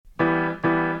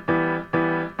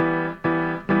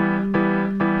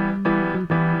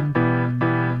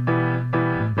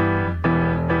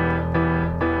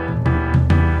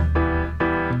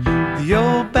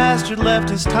Richard left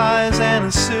his ties and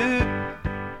his suit.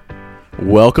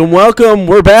 Welcome.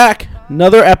 We're back.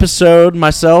 Another episode.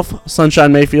 Myself,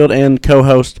 Sunshine Mayfield, and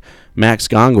co-host Max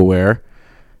Gongaware.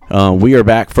 We are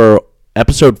back for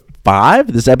episode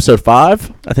 5. This is episode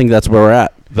 5. I think that's where we're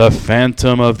at. The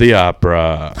Phantom of the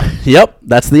Opera. Yep,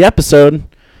 that's the episode.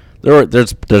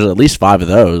 There's at least 5 of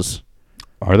those.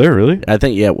 Are there really? I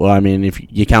think, yeah. Well, I mean, if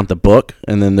you count the book,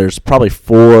 and then there's probably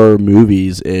 4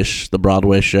 movies-ish, the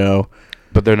Broadway show.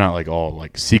 But they're not like all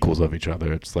like sequels of each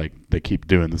other. It's like they keep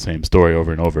doing the same story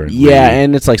over and over. Yeah,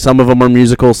 and it's like some of them are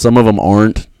musicals, some of them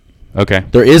aren't. Okay.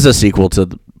 There is a sequel to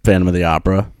the Phantom of the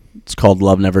Opera. It's called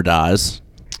Love Never Dies.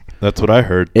 That's what I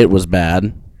heard. It was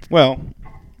bad. Well,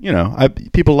 you know,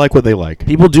 people like what they like.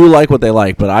 People do like what they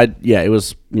like, but it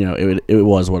was, it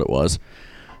was what it was.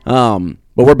 But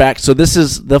we're back. So this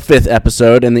is the 5th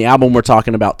episode, and the album we're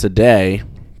talking about today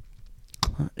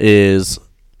is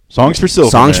Songs for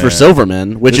Silverman. Songs for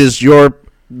Silverman, which is your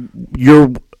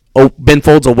Ben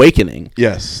Folds Awakening.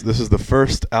 Yes, this is the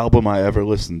first album I ever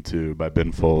listened to by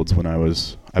Ben Folds when I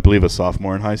was, I believe, a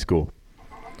sophomore in high school.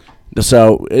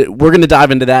 So we're going to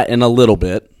dive into that in a little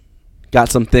bit. Got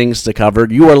some things to cover.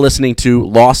 You are listening to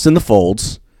Lost in the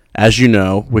Folds, as you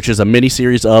know, which is a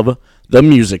mini-series of The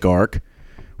Music Arc,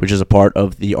 which is a part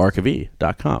of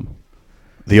thearchive.com.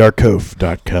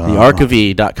 Thearchive.com.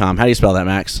 Thearchive.com. How do you spell that,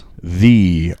 Max?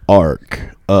 The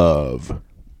Arc of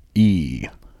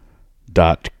E.com.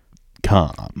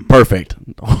 Perfect.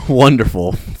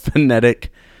 Wonderful.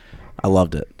 Phonetic. I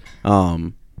loved it.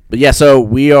 But yeah, so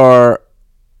we are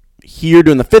here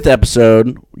doing the 5th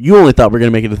episode. You only thought we were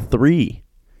going to make it to 3.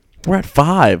 We're at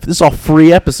 5. This is all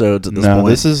free episodes at this point. No,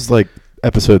 this is like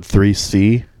episode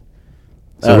 3C.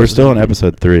 So we're still on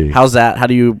episode 3. How's that? How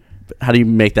do you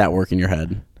make that work in your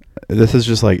head? This is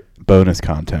just like bonus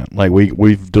content. Like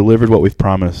we've delivered what we've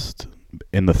promised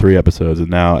in the 3 episodes, and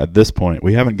now at this point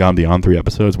we haven't gone beyond 3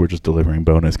 episodes. We're just delivering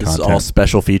bonus content. This is all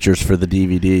special features for the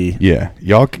DVD. Yeah,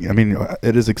 y'all. I mean,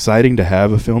 it is exciting to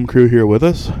have a film crew here with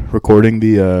us recording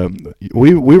the.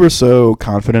 We were so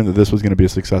confident that this was going to be a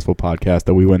successful podcast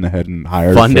that we went ahead and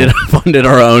funded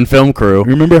our own film crew.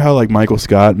 Remember how like Michael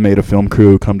Scott made a film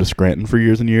crew come to Scranton for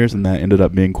years and years, and that ended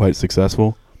up being quite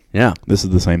successful. Yeah, this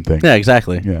is the same thing. Yeah,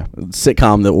 exactly. Yeah,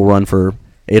 sitcom that will run for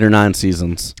 8 or 9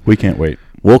 seasons. We can't wait.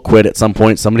 We'll quit at some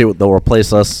point. They'll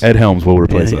replace us. Ed Helms will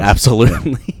replace us.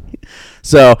 Absolutely. Yeah.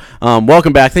 So,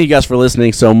 welcome back. Thank you guys for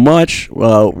listening so much.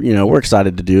 We're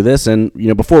excited to do this. And,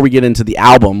 before we get into the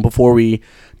album, before we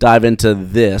dive into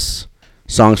this,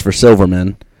 Songs for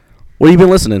Silverman, what have you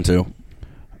been listening to?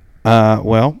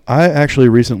 Well, I actually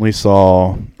recently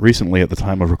at the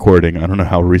time of recording, I don't know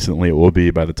how recently it will be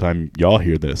by the time y'all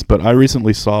hear this, but I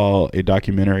recently saw a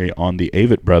documentary on the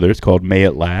Avett Brothers called May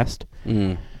It Last.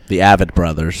 The Avett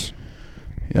Brothers.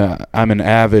 Yeah, I'm an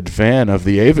avid fan of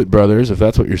the Avett Brothers, if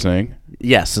that's what you're saying.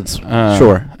 Yes, it's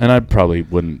sure. And I probably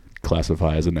wouldn't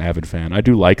classify as an avid fan. I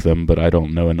do like them, but I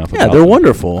don't know enough about them. Yeah, they're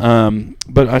wonderful.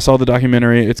 But I saw the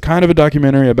documentary. It's kind of a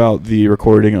documentary about the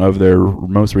recording of their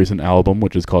most recent album,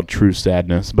 which is called True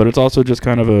Sadness, but it's also just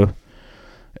kind of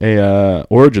a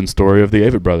origin story of the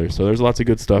Avett Brothers. So there's lots of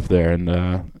good stuff there, and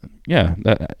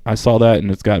I saw that, and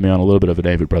it's got me on a little bit of an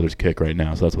Avett Brothers kick right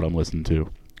now, so that's what I'm listening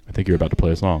to. I think you're about to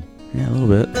play a song. Yeah, a little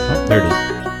bit. Oh, there it is.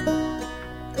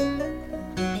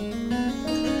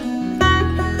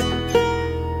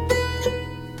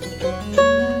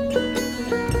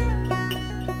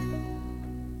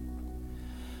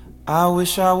 I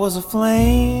wish I was a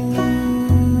flame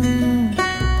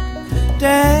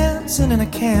dancing in a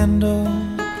candle.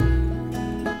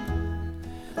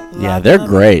 Yeah, they're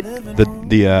great.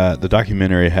 The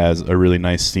documentary has a really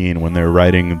nice scene when they're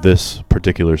writing this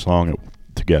particular song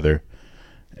together,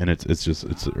 and it's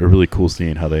a really cool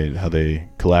scene how they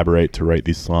collaborate to write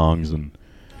these songs, and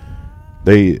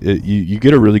you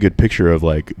get a really good picture of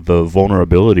like the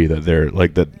vulnerability that they're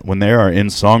like, that when they are in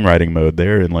songwriting mode,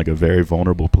 they're in like a very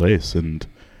vulnerable place, and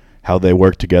how they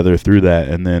work together through that.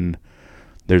 And then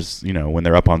there's when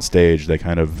they're up on stage, they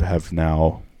kind of have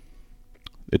now.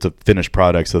 It's a finished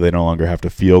product, so they no longer have to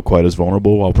feel quite as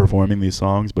vulnerable while performing these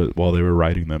songs. But while they were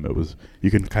writing them, you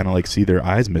can kind of like see their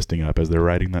eyes misting up as they're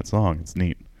writing that song. It's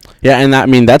neat. Yeah, and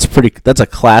that's a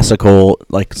classical,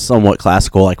 like somewhat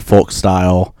classical, like folk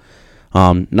style.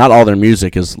 Not all their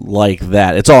music is like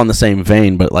that. It's all in the same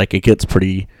vein, but like it gets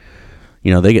pretty,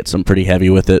 they get some pretty heavy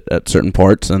with it at certain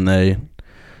parts, and they,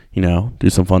 do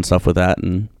some fun stuff with that.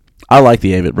 And I like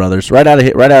the Avett Brothers, right out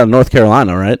of North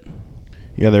Carolina, right?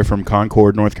 Yeah, they're from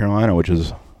Concord, North Carolina, which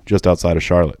is just outside of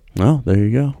Charlotte. Oh, there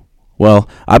you go. Well,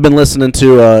 I've been listening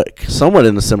to, somewhat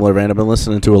in a similar vein, I've been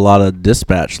listening to a lot of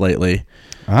Dispatch lately.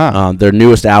 Their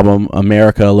newest album,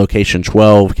 America Location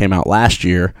 12, came out last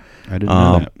year. I didn't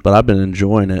know that. But I've been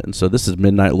enjoying it, and so this is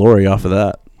Midnight Lori off of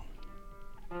that.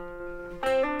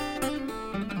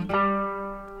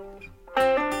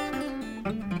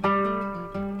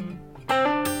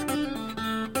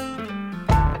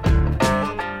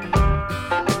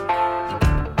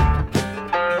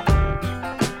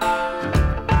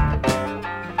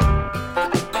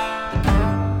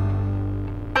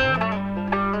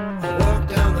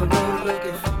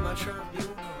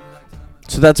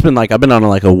 So that's been like, I've been on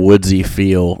like a woodsy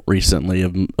feel recently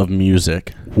of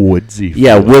music. Woodsy feel?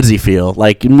 Yeah, woodsy feel.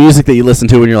 Like music that you listen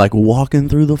to when you're like walking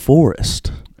through the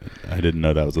forest. I didn't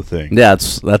know that was a thing. Yeah,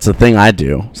 that's a thing I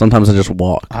do. Sometimes I just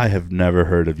walk. I have never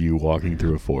heard of you walking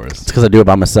through a forest. It's because I do it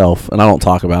by myself, and I don't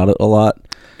talk about it a lot.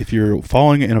 If you're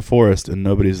falling in a forest and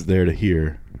nobody's there to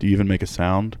hear, do you even make a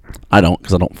sound? I don't,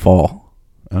 because I don't fall.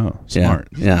 Oh, smart.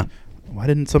 Yeah. Why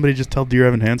didn't somebody just tell Dear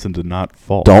Evan Hansen to not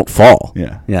fall? Don't fall.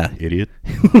 Yeah. Yeah. Idiot.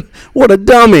 What a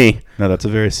dummy. No, that's a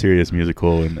very serious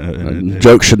musical. And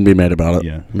jokes shouldn't be made about it.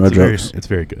 Yeah. No jokes. It's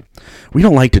very good. We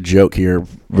don't like to joke here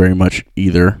very much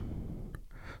either.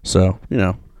 So,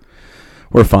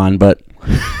 we're fine. But,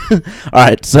 all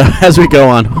right. So, as we go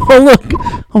on. Oh, look.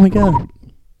 Oh, my God.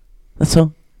 That's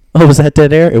so. Oh, was that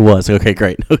dead air? It was. Okay,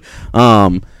 great.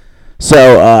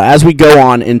 So as we go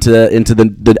on into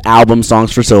the album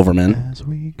songs for Silverman, as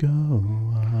we go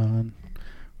on,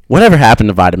 whatever happened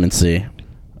to vitamin C?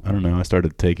 I don't know. I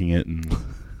started taking it, and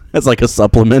That's like a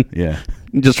supplement. Yeah,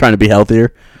 Just trying to be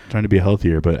healthier. Trying to be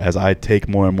healthier, but as I take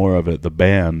more and more of it, the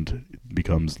band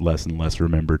becomes less and less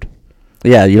remembered.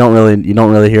 Yeah, you don't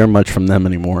really hear much from them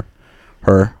anymore.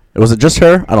 Her. Was it just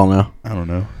her? I don't know. I don't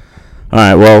know. All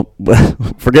right. Well,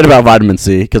 forget about vitamin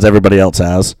C because everybody else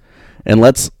has. And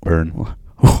let's burn.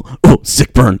 Oh,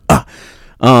 sick burn.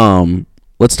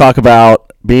 Let's talk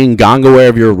about being gong aware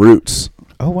of your roots.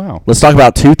 Oh wow. Let's talk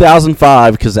about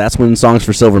 2005 because that's when Songs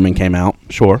for Silverman came out.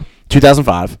 Sure.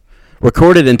 2005,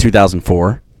 recorded in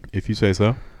 2004. If you say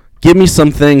so. Give me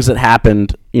some things that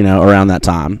happened, around that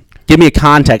time. Give me a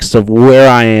context of where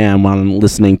I am when I'm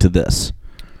listening to this.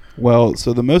 Well,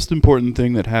 so the most important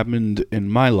thing that happened in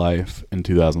my life in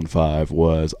 2005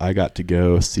 was I got to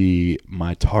go see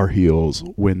my Tar Heels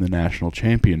win the national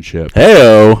championship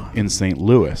Heyo. in St.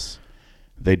 Louis.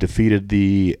 They defeated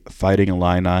the Fighting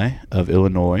Illini of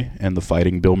Illinois and the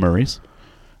Fighting Bill Murrays.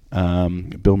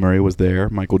 Bill Murray was there.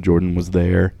 Michael Jordan was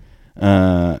there.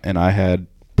 And I had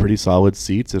pretty solid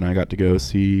seats, and I got to go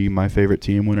see my favorite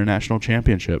team win a national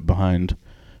championship behind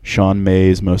Sean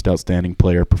May's Most Outstanding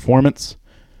Player performance.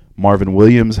 Marvin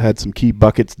Williams had some key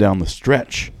buckets down the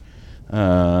stretch.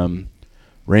 Raymond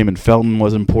Felton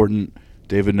was important.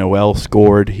 David Noel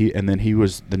scored. And then he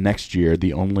was the next year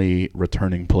the only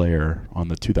returning player on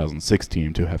the 2006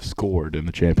 team to have scored in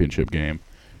the championship game.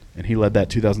 And he led that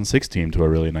 2006 team to a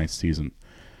really nice season.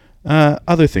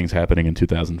 Other things happening in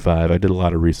 2005. I did a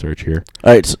lot of research here.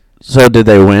 All right. So did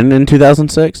they win in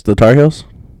 2006, the Tar Heels?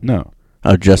 No.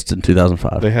 Oh, just in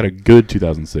 2005. They had a good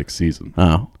 2006 season.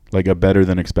 Oh. Like a better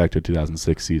than expected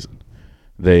 2006 season.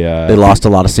 They lost a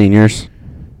lot of seniors.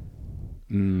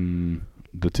 The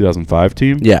 2005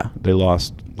 team? Yeah. They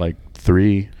lost like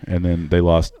 3, and then they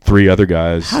lost 3 other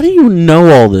guys. How do you know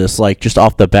all this, like, just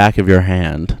off the back of your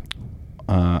hand?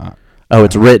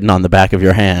 It's written on the back of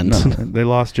your hand. No, they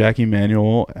lost Jackie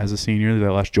Manuel as a senior. They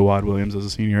lost Jawad Williams as a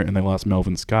senior, and they lost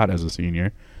Melvin Scott as a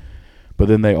senior. But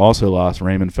then they also lost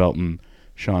Raymond Felton,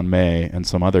 Sean May, and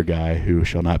some other guy who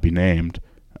shall not be named,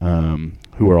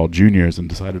 who were all juniors and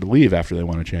decided to leave after they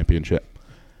won a championship.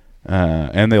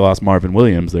 And they lost Marvin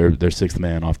Williams, their sixth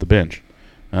man off the bench,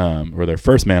 or their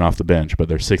first man off the bench, but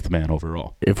their sixth man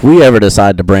overall. If we ever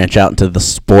decide to branch out into the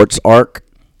sports arc,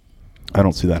 I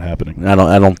don't see that happening. I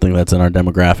don't think that's in our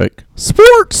demographic.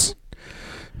 Sports,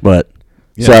 but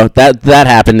yeah. So that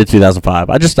happened in 2005.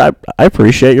 I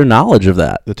appreciate your knowledge of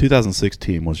that. The 2006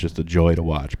 team was just a joy to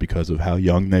watch because of how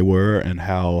young they were and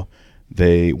how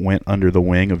they went under the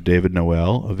wing of David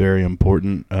Noel, a very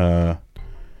important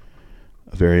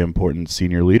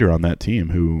senior leader on that team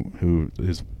who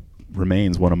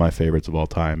remains one of my favorites of all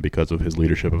time because of his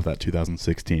leadership of that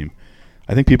 2006 team.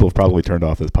 I think people have probably turned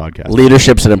off this podcast.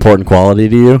 Leadership's an important quality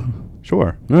to you?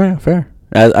 Sure. All right, fair.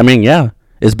 Yeah.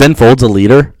 Is Ben Folds a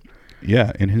leader?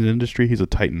 Yeah, in his industry, he's a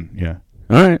titan, yeah.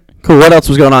 All right, cool. What else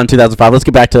was going on in 2005? Let's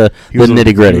get back to the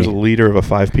nitty-gritty. He was a leader of a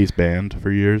 5-piece band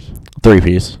for years.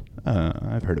 3-piece.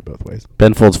 I've heard it both ways.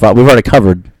 Ben Folds 5. We've already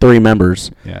covered 3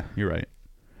 members. Yeah, you're right.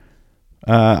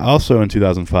 Also in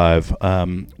 2005,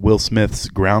 Will Smith's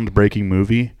groundbreaking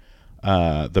movie,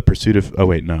 The Pursuit of... Oh,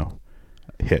 wait, no.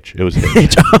 Hitch. It was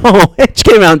Hitch. Hitch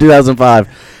came out in 2005.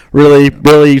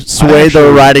 really swayed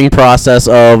the writing process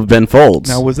of Ben Folds.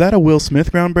 Now, was that a Will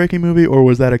Smith groundbreaking movie, or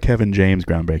was that a Kevin James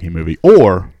groundbreaking movie,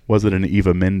 or was it an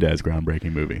Eva Mendes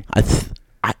groundbreaking movie?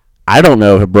 I don't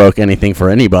know if it broke anything for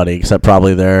anybody except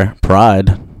probably their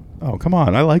pride. Oh, come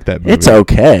on. I like that movie. It's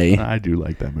okay. I do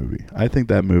like that movie. I think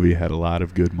that movie had a lot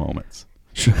of good moments.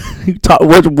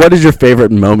 What is your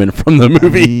favorite moment from the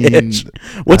movie Hitch?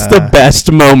 What's the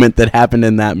best moment that happened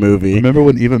in that movie? Remember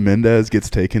when Eva Mendes gets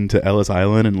taken to Ellis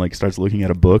Island and like starts looking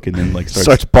at a book and then like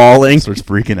starts bawling, starts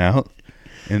freaking out,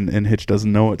 and Hitch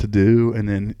doesn't know what to do, and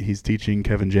then he's teaching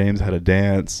Kevin James how to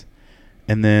dance,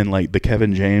 and then like the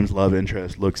Kevin James love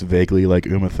interest looks vaguely like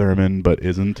Uma Thurman but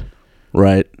isn't.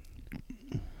 Right.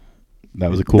 That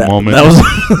was a cool moment. That was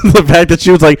the fact that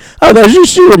she was like, "Oh,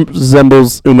 she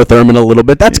resembles Uma Thurman a little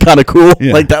bit. That's kind of cool."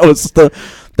 Yeah. Like that was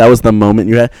the moment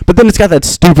you had. But then it's got that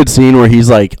stupid scene where he's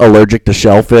like allergic to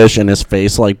shellfish and his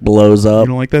face like blows up. You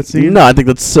don't like that scene? No, I think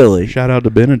that's silly. Shout out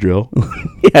to Benadryl.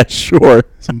 Yeah, sure.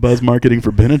 Some buzz marketing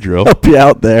for Benadryl. Help you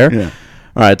out there. Yeah.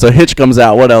 All right, so Hitch comes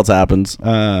out. What else happens?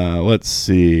 Let's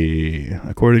see.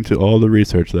 According to all the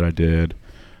research that I did,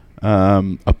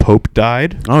 a pope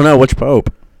died. Oh no, which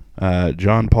pope?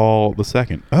 John Paul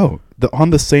II. Oh, on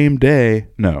the same day.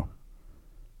 No.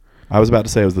 I was about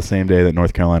to say it was the same day that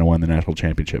North Carolina won the national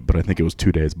championship, but I think it was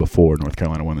 2 days before North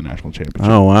Carolina won the national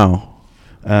championship. Oh, wow.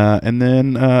 And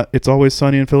then It's Always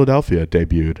Sunny in Philadelphia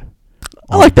debuted.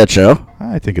 I like that show.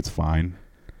 I think it's fine.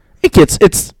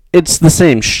 It's the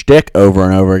same shtick over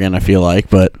and over again, I feel like,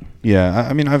 but Yeah,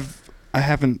 I mean, I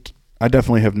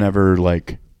definitely have never,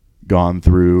 like, gone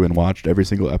through and watched every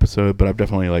single episode, but I've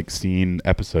definitely like seen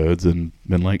episodes and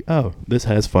been like, oh, this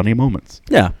has funny moments.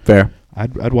 yeah, fair.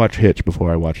 I'd watch Hitch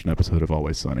before I watched an episode of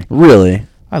Always Sunny. Really?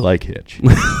 I like Hitch.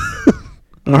 All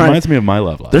right. Reminds me of My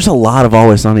Love Life. There's a lot of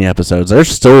Always Sunny episodes. They're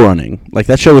still running. Like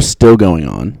that show is still going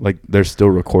on. Like they're still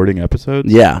recording episodes?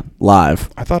 Yeah, live.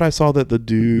 I thought I saw that the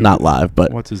dude, Not live,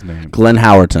 but what's his name? Glenn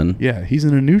Howerton. Yeah, he's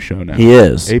in a new show now. He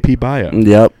is. AP Bio.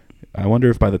 Yep. I wonder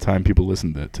if by the time people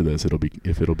listen to this, it'll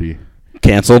be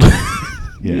Canceled.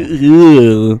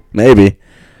 Yeah. Maybe.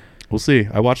 We'll see.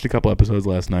 I watched a couple episodes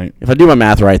last night. If I do my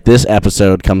math right, this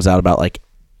episode comes out about like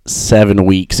 7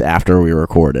 weeks after we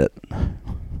record it.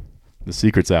 The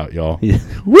secret's out, y'all. Yeah.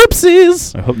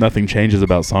 Whoopsies. I hope nothing changes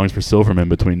about Songs for Silverman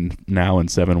between now and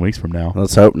 7 weeks from now.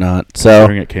 Let's hope not. So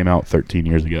Considering it came out 13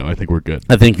 years ago, I think we're good.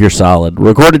 I think you're solid.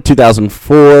 Recorded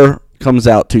 2004, comes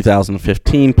out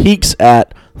 2015, peaks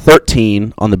at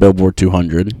 13 on the Billboard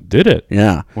 200. Did it?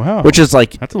 Yeah. Wow. Which is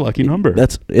like That's a lucky number.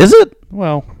 Is it?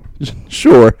 Well,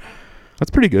 Sure.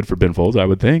 that's pretty good for Ben Folds, I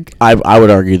would think. I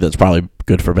would argue that's probably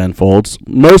good for Ben Folds.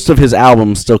 Most of his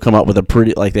albums still come up with a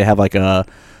pretty, like they have like a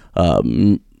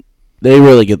they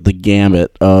really get the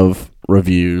gamut of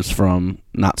reviews from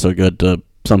not so good to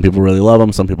some people really love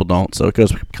them, some people don't. So it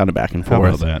goes kind of back and How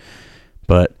forth. about that?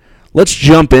 But let's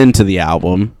jump into the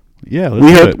album. Yeah,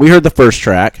 let's do it. We heard the first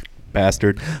track.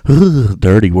 Bastard.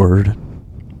 Dirty word.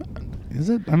 Is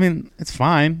it? I mean, it's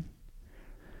fine.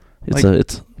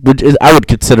 I would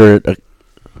consider it a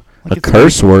Like,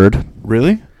 curse word.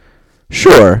 Really?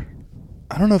 Sure.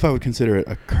 I don't know if I would consider it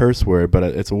a curse word, but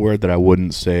it's a word that I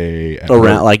wouldn't say at Around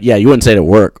work. like you wouldn't say it at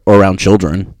work or around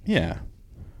children. Yeah.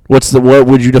 What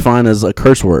would you define as a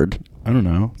curse word? I don't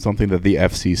know. Something that the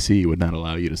FCC would not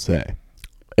allow you to say.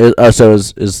 So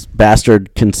is bastard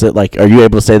like? Are you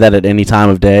able to say that at any time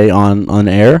of day on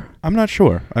air? I'm not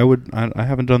sure. I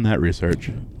haven't done that research.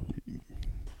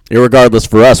 Irregardless,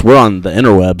 for us, we're on the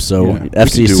interweb, so Yeah, we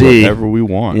FCC. can do whatever we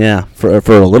want. Yeah, for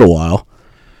a little while.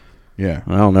 Yeah.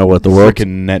 I don't know what the word.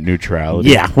 Freaking net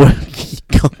neutrality. Yeah.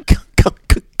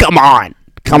 Come on.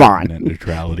 Net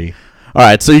neutrality. All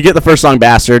right, so you get the first song,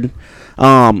 Bastard.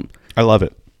 I love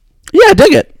it. Yeah, I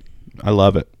dig it. I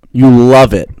love it. You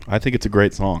love it. I think it's a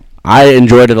great song. I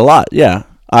enjoyed it a lot. Yeah.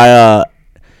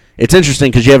 It's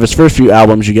interesting because you have his first few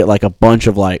albums, you get like a bunch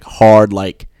of like hard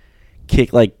like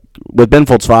kick like with Ben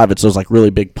Folds 5, it's those like really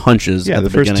big punches. Yeah, at the the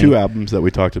first beginning. two albums that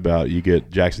we talked about, you get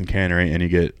Jackson Cannery and you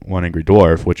get One Angry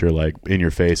Dwarf, which are like in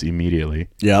your face immediately.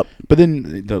 Yep. But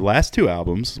then the last two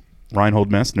albums,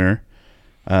 Reinhold Messner,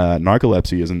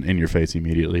 Narcolepsy isn't in your face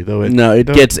immediately, though. It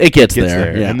gets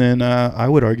there. Yeah. And then I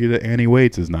would argue that Annie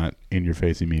Waits is not in your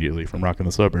face immediately from Rockin'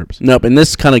 the Suburbs. Nope, and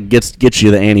this kind of gets you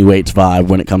the Annie Waits vibe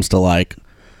when it comes to like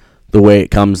the way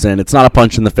it comes in. It's not a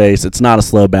punch in the face. It's not a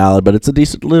slow ballad, but it's a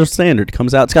decent little standard. It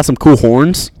comes out. It's got some cool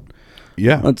horns.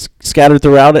 Yeah. It's scattered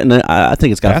throughout it, and I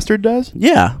think it's got Bastard does?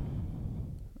 Yeah.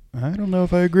 I don't know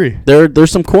if I agree.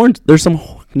 There's some corn. There's some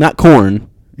not corn.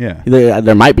 Yeah.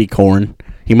 There might be corn.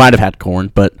 He might have had corn,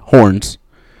 but horns.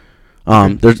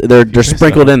 They're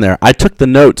sprinkled in there. I took the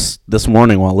notes this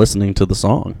morning while listening to the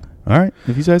song. All right,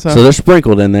 if you say so. So they're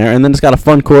sprinkled in there, and then it's got a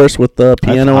fun chorus with the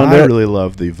piano under it. I really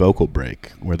love the vocal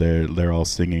break where they're all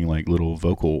singing like little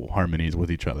vocal harmonies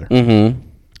with each other. Mm-hmm.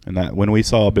 And that when we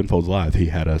saw Ben Folds live, he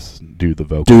had us do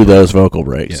those vocal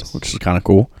breaks, yes. which is kind of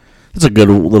cool. It's a good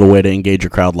little way to engage your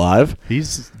crowd live.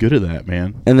 He's good at that,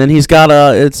 man. And then it's got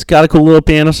a cool little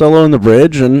piano solo in the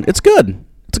bridge, and it's good.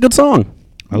 It's a good song.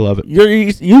 I love it.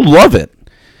 You love it.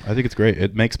 I think it's great.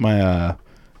 It makes my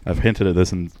I've hinted at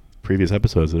this in previous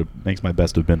episodes. It makes my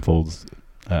best of Ben Folds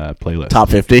playlist. Top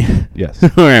 50. Yes. All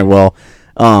right. Well,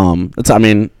 I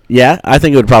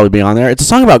think it would probably be on there. It's a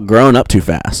song about growing up too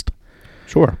fast.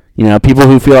 Sure. You know, people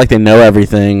who feel like they know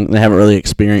everything, they haven't really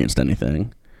experienced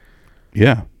anything.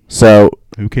 Yeah. So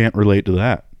who can't relate to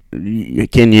that?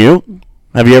 Can you?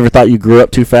 Have you ever thought you grew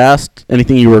up too fast?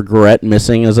 Anything you regret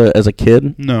missing as a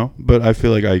kid? No, but I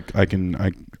feel like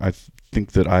I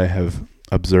think that I have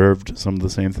observed some of the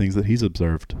same things that he's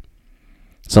observed.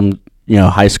 Some,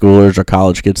 high schoolers or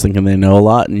college kids thinking they know a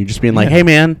lot, and you just being like, "Hey,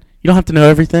 man, you don't have to know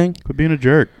everything. Quit being a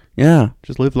jerk. Yeah,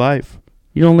 just live life.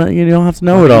 You don't have to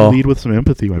know it all. Lead with some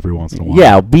empathy every once in a while.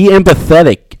 Yeah, be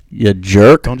empathetic, you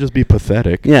jerk. Don't just be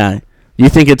pathetic. Yeah." You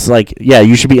think it's like, yeah,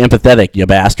 you should be empathetic, you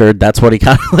bastard. That's what he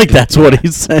kind of like. That's what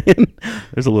he's saying.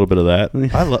 There's a little bit of that.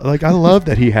 I love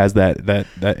that he has that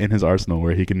in his arsenal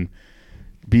where he can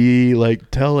be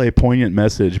like tell a poignant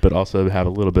message, but also have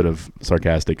a little bit of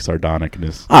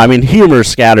sardonicness. I mean, humor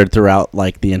scattered throughout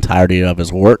like the entirety of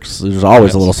his works. There's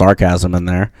always a little sarcasm in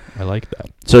there. I like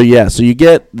that. So you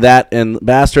get that and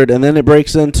bastard, and then it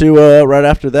breaks into right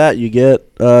after that you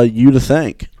get You to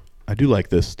Thank. I do like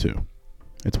this too.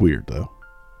 It's weird, though.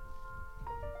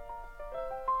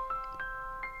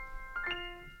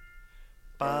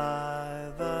 By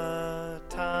the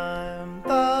time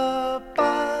the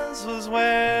buzz was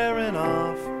wearing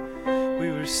off, we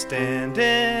were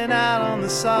standing out on the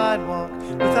sidewalk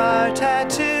with our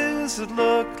tattoos that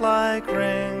looked like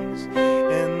rings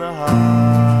in the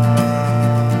heart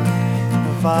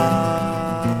of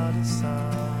our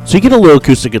sun. So you get a little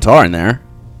acoustic guitar in there.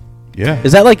 Yeah.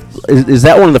 Is that is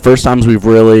that one of the first times we've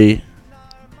really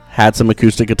had some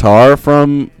acoustic guitar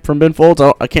from Ben Folds?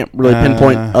 I can't really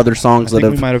pinpoint other songs we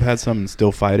might have had some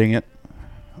Still Fighting It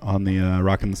on the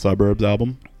Rockin' the Suburbs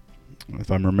album. If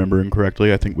I'm remembering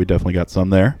correctly, I think we definitely got some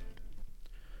there.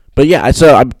 But yeah,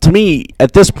 so to me,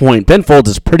 at this point, Ben Folds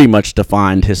has pretty much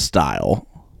defined his style.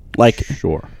 Like,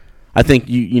 sure. I think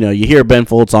you hear a Ben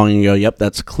Folds song and you go, yep,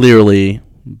 that's clearly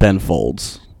Ben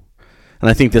Folds. And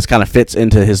I think this kind of fits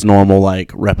into his normal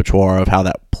like repertoire of how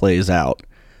that plays out.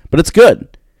 But it's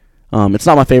good. It's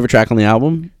not my favorite track on the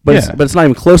album, but it's not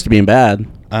even close to being bad.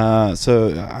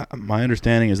 So my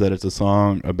understanding is that it's a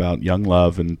song about young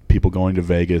love and people going to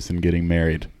Vegas and getting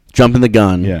married. Jumping the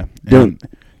gun. Yeah. And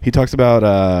he talks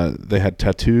about they had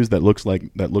tattoos that looked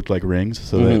like rings,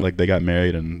 so they got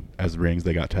married and as rings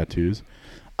they got tattoos.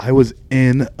 I was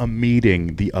in a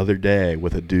meeting the other day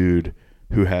with a dude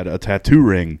who had a tattoo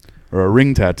ring. Or a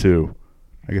ring tattoo.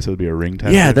 I guess it would be a ring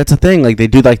tattoo. Yeah, that's a thing. Like, they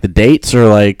do, like, the dates or,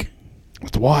 like...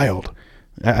 It's wild.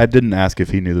 I didn't ask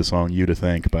if he knew the song You to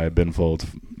Thank by Ben Folds.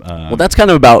 Well, that's kind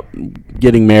of about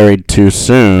getting married too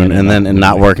soon and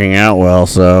not working out well,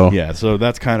 so... Yeah, so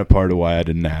that's kind of part of why I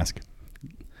didn't ask.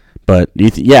 But,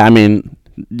 I mean,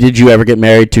 did you ever get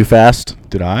married too fast?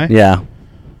 Did I? Yeah.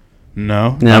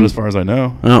 No, not as far as I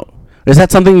know. Oh. Is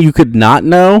that something you could not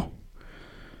know?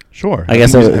 Sure. I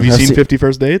guess. Have you seen 50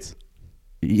 First Dates?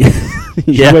 Yeah.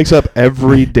 She wakes up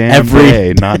every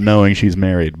day not knowing she's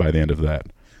married by the end of that.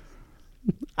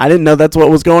 I didn't know that's what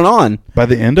was going on. By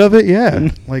the end of it, yeah.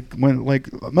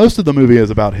 Most of the movie is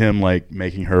about him like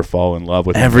making her fall in love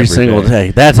with him every single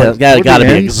day. That's got to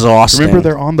be exhausting. Remember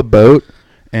they're on the boat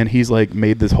and he's like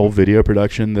made this whole video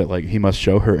production that like he must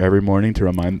show her every morning to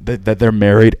remind that they're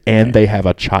married and they have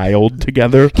a child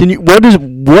together.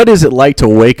 What is it like to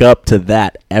wake up to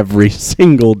that every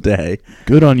single day?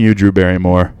 Good on you, Drew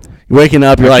Barrymore. You're waking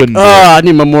up, you're like, I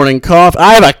need my morning coffee.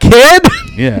 I have a kid.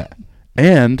 Yeah,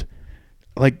 and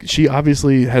like she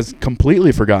obviously has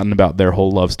completely forgotten about their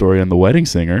whole love story on The Wedding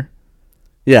Singer.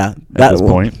 Yeah, at this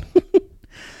point.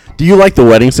 Do you like The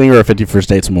Wedding Singer or 50 First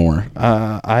Dates more?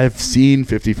 I've seen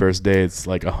 50 First Dates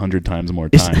like 100 times more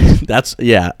times. That's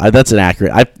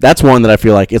inaccurate. That's one that I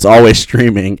feel like it's always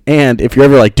streaming. And if you're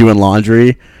ever like doing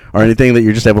laundry or anything that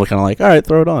you're just able to kind of like, all right,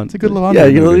 throw it on. It's a good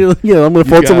laundry movie. I'm going to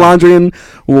fold some laundry and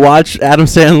watch Adam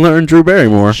Sandler and Drew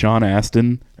Barrymore. Sean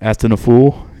Astin a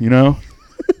fool, you know?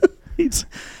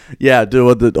 Yeah, do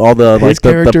all the his like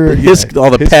character, all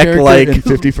the his peck like in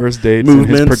 50 First Dates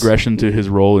movements. And his progression to his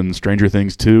role in Stranger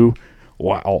Things 2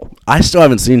 Wow. I still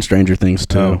haven't seen Stranger Things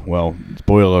 2. Oh, well,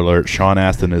 spoiler alert, Sean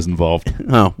Astin is involved.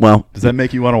 Oh, well. Does that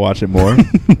make you want to watch it more?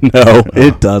 No,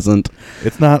 it doesn't.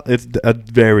 It's not. It's a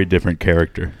very different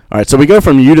character. All right, so we go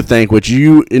from You to Think, which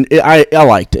I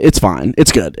liked it. It's fine.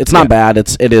 It's good. It's not bad.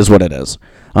 It is what it is.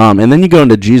 And then you go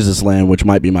into Jesus Land, which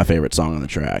might be my favorite song on the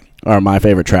track, or my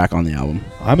favorite track on the album.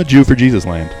 I'm a Jew for Jesus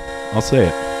Land. I'll say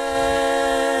it.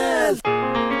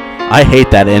 I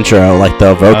hate that intro, like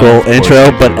the vocal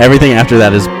intro, but everything after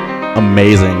that is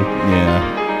amazing. Yeah.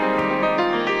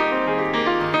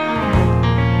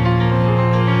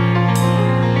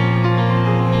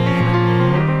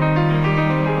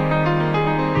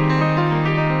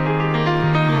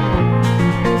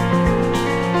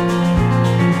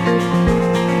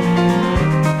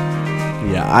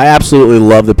 I absolutely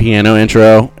love the piano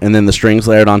intro, and then the strings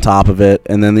layered on top of it,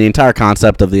 and then the entire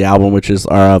concept of the album,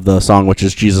 of the song, which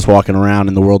is Jesus walking around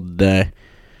in the world today,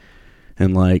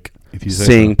 and like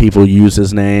seeing people use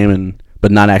his name,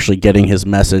 but not actually getting his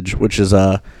message, which is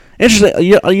interesting.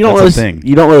 You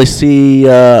don't really see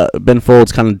Ben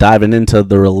Folds kind of diving into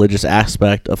the religious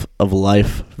aspect of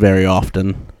life very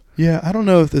often. Yeah, I don't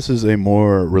know if this is a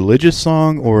more religious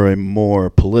song or a more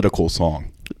political song.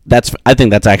 I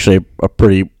think that's actually a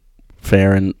pretty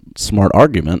fair and smart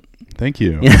argument. Thank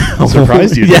you. Yeah. I'm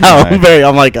surprised you.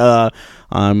 I'm like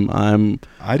I'm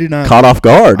I do not caught off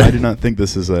guard. I do not think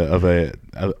this is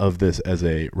of this as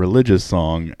a religious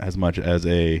song as much as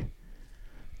a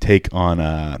take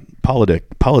on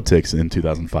politics in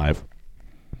 2005.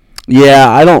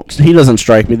 Yeah, he doesn't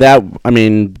strike me that. I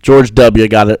mean, George W.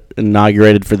 got it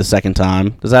inaugurated for the second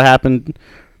time. Does that happen?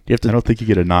 You have to. I don't think you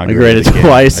get inaugurated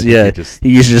twice. Yeah,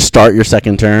 you usually just start your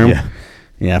second term. Yeah.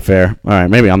 Yeah, fair. All right,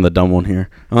 maybe I'm the dumb one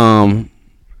here.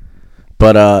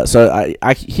 But so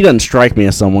he doesn't strike me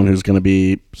as someone who's going to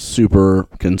be super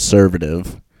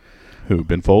conservative. Who,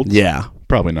 Ben Folds? Yeah,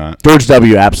 probably not. George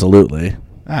W. Absolutely.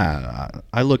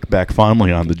 I look back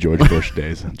fondly on the George Bush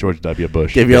days. George W.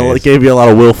 Bush gave you a lot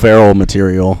of Will Ferrell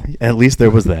material. At least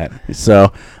there was that.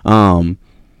 So,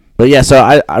 but yeah,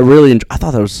 so I really I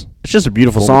thought it's just a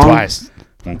beautiful song. Twice,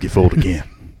 won't get fooled again.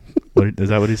 Is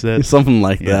that what he said? Something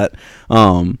like that.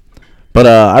 But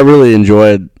I really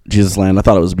enjoyed Jesus Land. I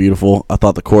thought it was beautiful. I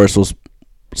thought the chorus was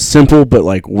simple, but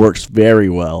like works very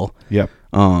well. Yep.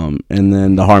 And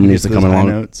then the harmonies that come along.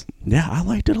 Notes. Yeah, I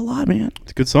liked it a lot, man.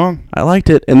 It's a good song. I liked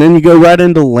it. And then you go right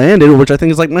into Landed, which I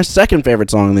think is like my second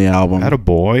favorite song on the album.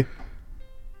 Attaboy.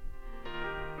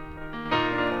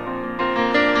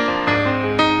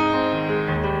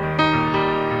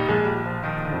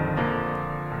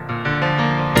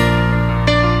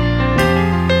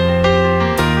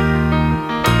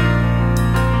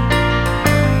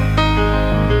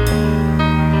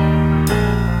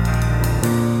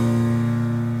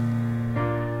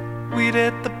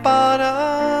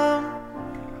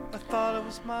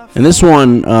 And this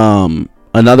one,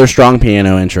 another strong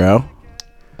piano intro.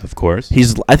 Of course.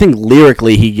 I think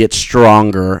lyrically he gets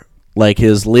stronger. Like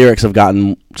his lyrics have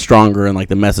gotten stronger, and like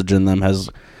the message in them has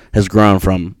grown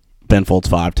from Ben Folds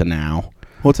 5 to now.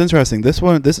 Well, it's interesting. This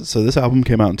album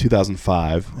came out in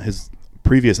 2005. His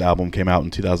previous album came out in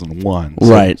 2001.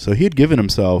 Right. So he had given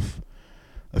himself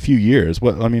a few years.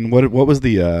 What was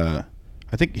the?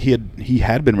 I think he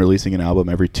had been releasing an album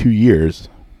every 2 years.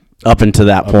 Up until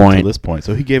this point.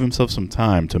 So he gave himself some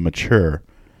time to mature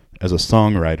as a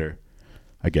songwriter,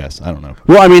 I guess. I don't know.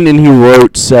 Well, I mean, and he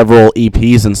wrote several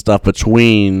EPs and stuff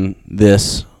between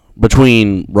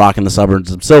Rock in the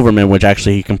Suburbs of Silverman, which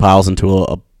actually he compiles into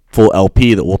a full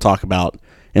LP that we'll talk about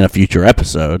in a future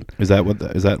episode. Is that what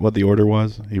the order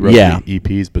was? He wrote the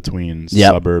EPs between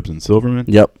Suburbs and Silverman?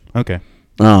 Yep. Okay.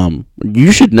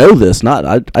 You should know this.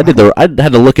 I had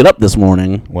to look it up this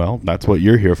morning. Well, that's what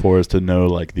you're here for, is to know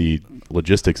like the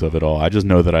logistics of it all. I just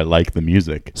know that I like the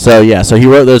music. So yeah, so he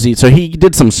wrote those. So he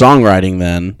did some songwriting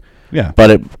then. Yeah.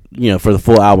 But for the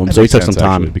full album, that so he took some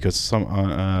time. Actually, because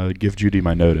some Give Judy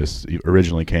My Notice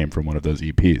originally came from one of those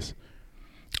EPs.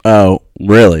 Oh,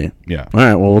 really? Yeah. All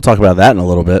right. Well, we'll talk about that in a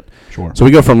little bit. Sure. So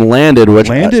we go from Landed, which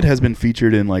has been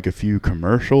featured in like a few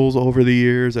commercials over the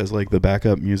years as like the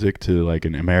backup music to like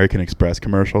an American Express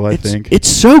commercial. I think it's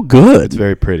so good. It's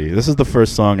very pretty. This is the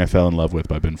first song I fell in love with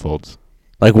by Ben Folds.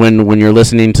 Like when you're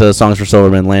listening to Songs for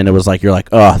Silverman, Landed was like, you're like,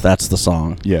 oh, that's the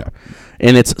song. Yeah.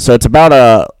 And it's about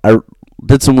I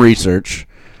did some research.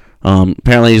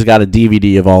 Apparently he's got a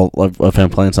DVD of all of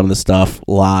him playing some of this stuff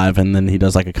live, and then he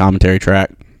does like a commentary track.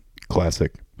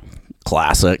 Classic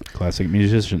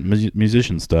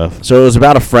musician stuff. So it was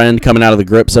about a friend coming out of the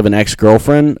grips of an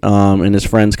ex-girlfriend, and his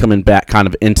friend's coming back kind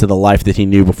of into the life that he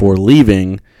knew before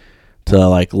leaving to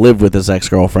like live with his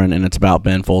ex-girlfriend, and it's about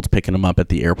Ben Folds picking him up at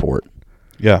the airport.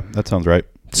 Yeah, that sounds right.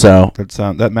 So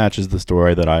That matches the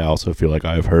story that I also feel like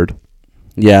I've heard.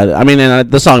 yeah, I mean, and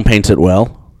the song paints it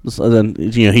well. So then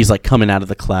he's like coming out of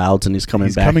the clouds and he's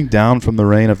coming back. Coming down from the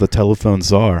reign of the telephone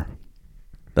czar.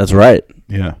 That's right.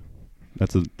 Yeah,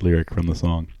 that's a lyric from the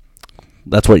song.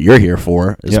 That's what you're here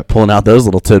for, is Yep. pulling out those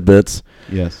little tidbits.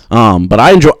 Yes. But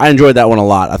I enjoyed that one a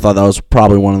lot. I thought that was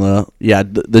probably one of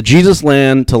the Jesus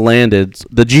Landed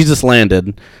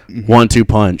 1-2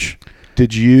 punch.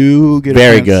 Did you get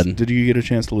Very a chance, good. Did you get a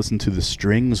chance to listen to the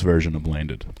strings version of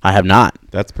Landed? I have not.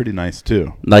 That's pretty nice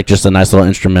too. Like just a nice little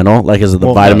instrumental. Like is it the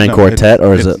Well, Vitamin Quartet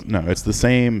or is it? No, it's the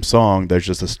same song. There's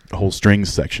just a whole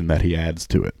strings section that he adds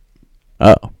to it.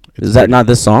 Oh, It's is that pretty- not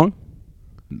this song?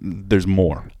 There's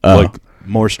more. Oh. Like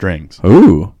more strings.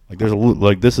 Ooh, Like there's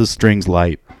like this is strings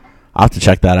light. I'll have to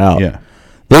check that out. Yeah.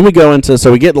 Then we go into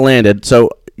we get Landed. So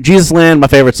Jesus Land, my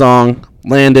favorite song.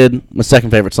 Landed, my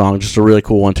second favorite song. Just a really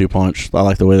cool 1-2 punch. I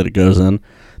like the way that it goes in.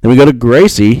 Then we go to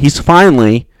Gracie. He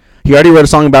already wrote a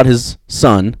song about his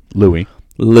son, Louis.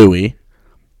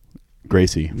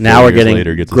 Gracie. Now 4 we're years getting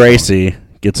later gets a Gracie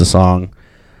gets a song.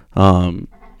 And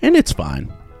it's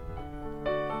fine.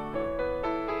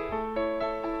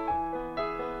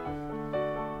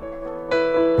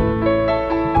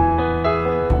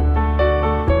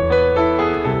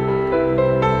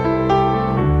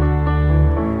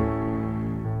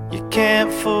 You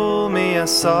can't fool me, I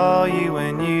saw you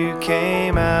when you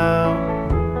came out.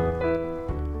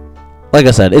 Like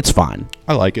I said, it's fine.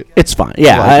 I like it. It's fine.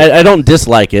 Yeah, like I don't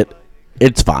dislike it.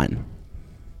 It's fine.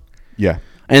 Yeah.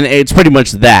 And it's pretty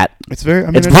much that. It's very. I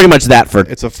mean, It's pretty much that for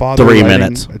It's a father 3 writing-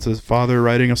 minutes. It's a father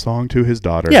writing a song to his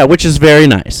daughter. Yeah, which is very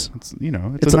nice. It's it's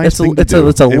It's a a- nice it's a- thing to it's a- do.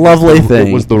 it's a It was lovely the- thing.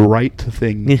 It was the right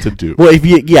thing to do. Well,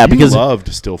 You because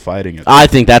loved Still Fighting It, I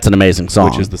think that's an amazing song.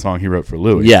 which is the song he wrote for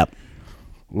Louis. Yeah.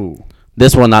 Ooh.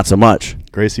 This one, not so much.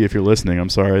 Gracie, if you're listening, I'm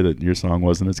sorry that your song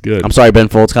wasn't as good. I'm sorry, Ben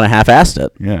Folds kind of half-assed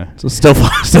it. Yeah. So still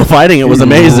fighting. It was He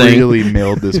amazing. really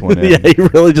mailed this one in. Yeah, he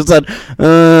really just said,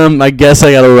 I guess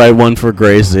I got to write one for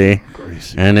Gracie.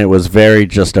 Gracie. And it was very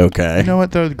just okay. You know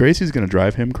what, though? Gracie's going to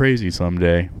drive him crazy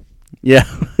someday. Yeah.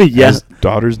 Yeah. As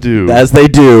daughters do. As they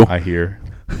do. I hear.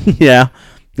 Yeah.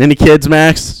 Any kids,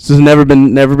 Max? Just never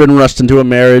been rushed into a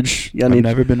marriage. I've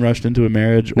never been rushed into a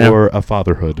marriage No. or a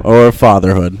fatherhood. Or a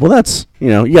fatherhood. Well, that's you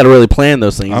got to really plan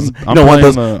those things. I'm you don't want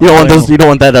playing those. the- You don't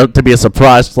want that to be a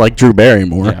surprise like Drew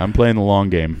Barrymore. Yeah, I'm playing the long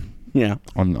game Yeah.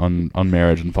 on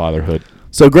marriage and fatherhood.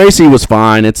 So Gracie was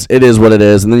fine. It is what it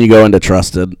is, and then you go into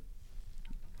Trusted.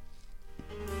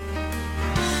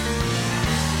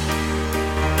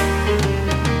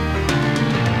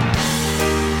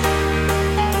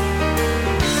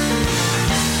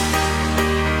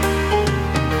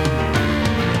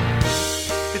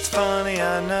 It's funny,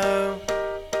 I know,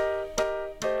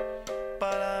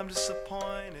 but I'm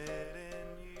disappointed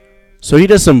in you. So he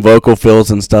does some vocal fills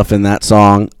and stuff in that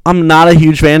song. I'm not a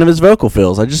huge fan of his vocal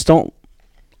fills. I just don't.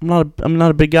 I'm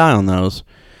not a big guy on those.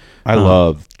 I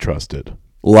love Trusted.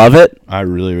 Love it. I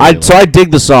really, So I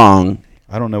dig the song.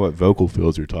 I don't know what vocal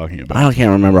fills you're talking about. I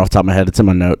can't remember off the top of my head. It's in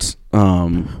my notes.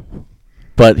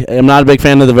 But I'm not a big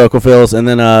fan of the vocal fills. And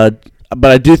then,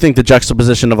 but I do think the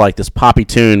juxtaposition of like this poppy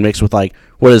tune mixed with like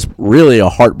what is really a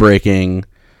heartbreaking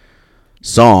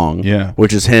song. Yeah.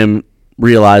 Which is him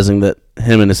realizing that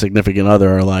him and his significant other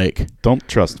are like, Don't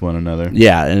trust one another.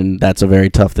 yeah, and that's a very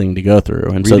tough thing to go through.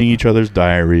 And Reading each other's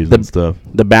diaries and stuff.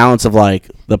 the balance of like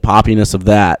the poppiness of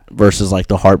that versus like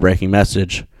the heartbreaking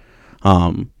message.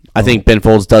 I think Ben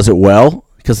Folds does it well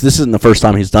because this isn't the first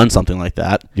time he's done something like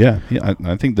that. Yeah,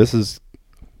 I think this is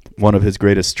one of his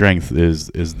greatest strengths is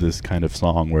this kind of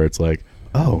song where it's like,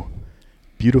 oh,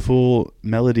 beautiful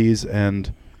melodies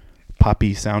and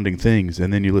poppy sounding things,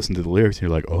 and then you listen to the lyrics and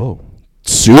you're like, oh,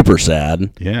 Super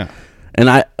sad. yeah. And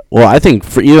I think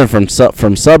even from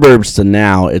Suburbs to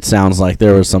now, it sounds like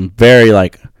there was some very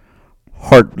like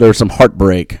there was some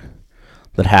heartbreak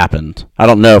that happened. I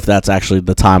don't know if that's actually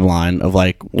the timeline of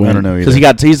like when, I don't know because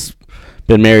he's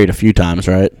been married a few times,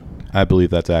 right? I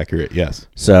believe that's accurate, yes.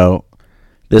 So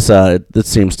this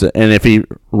seems to, and if he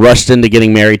rushed into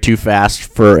getting married too fast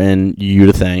for you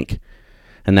to think,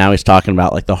 and now he's talking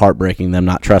about like the heartbreaking them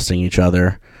not trusting each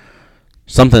other,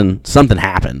 something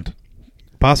happened.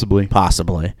 Possibly.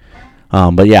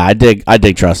 But yeah, I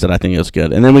dig Trusted. I think it was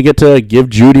good. And then we get to Give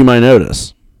Judy My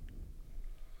Notice.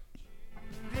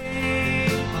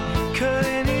 Could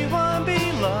anyone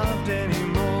be loved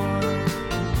anymore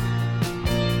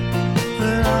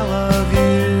than I love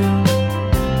you?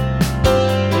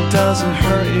 It doesn't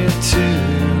hurt you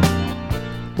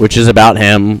too. Which is about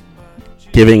him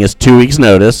giving his 2 weeks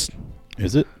notice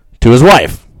Is it? to his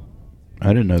wife I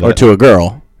didn't know that. or to a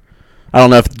girl. I don't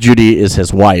know if Judy is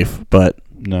his wife, but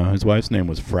No, his wife's name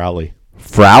was Frowley.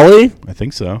 Frowley? I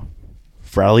think so.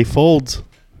 Frowley Folds.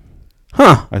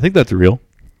 Huh. I think that's real.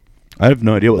 I have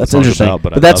no idea what That's the song's interesting. about,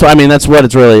 but I that's love what it. I mean. That's what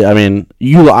it's really. I mean,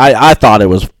 I thought it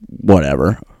was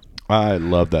whatever. I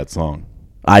love that song.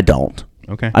 I don't.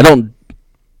 Okay. I don't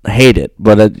hate it,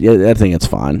 but I think it's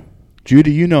fine.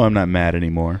 Judy, you know I'm not mad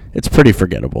anymore. It's pretty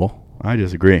forgettable. I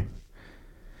disagree.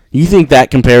 You think that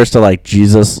compares to like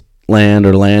Jesus Land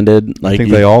or Landed? Like I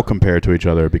think they all compare to each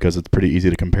other because it's pretty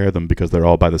easy to compare them because they're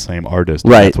all by the same artist.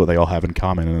 Right. That's what they all have in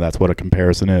common, and that's what a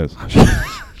comparison is.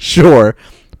 Sure,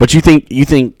 but you think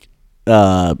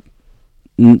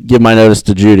give my notice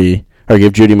to Judy or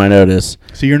give Judy my notice.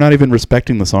 So you're not even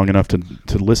respecting the song enough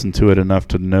to listen to it enough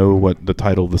to know what the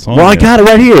title of the song Well, I is. got it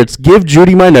right here. It's give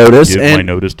Judy my notice. Give and, my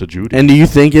notice to Judy. And do you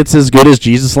think it's as good as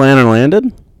Jesus Land or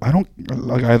Landed? I don't.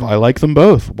 I like them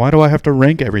both. Why do I have to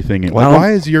rank everything? Like,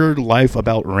 why is your life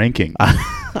about ranking?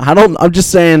 I don't. I'm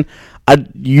just saying.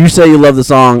 You say you love the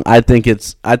song. I think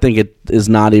it is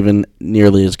not even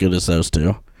nearly as good as those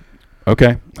two.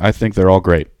 Okay, I think they're all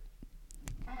great.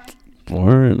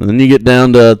 And then you get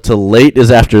down to Late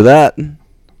is after that. Dirty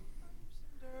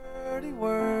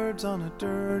words on a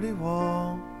dirty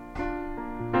wall.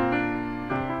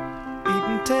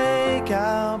 Eating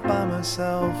takeout by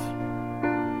myself.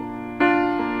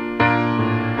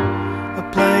 I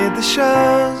played the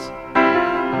shows.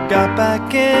 Got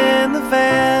back in the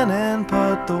van and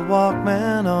put the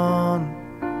Walkman on.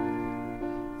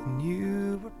 And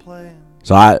you were playing.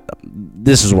 So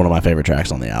this is one of my favorite tracks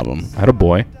on the album.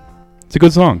 Attaboy. It's a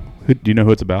good song. Do you know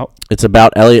who it's about? It's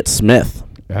about Elliott Smith.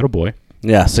 Attaboy.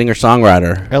 Yeah,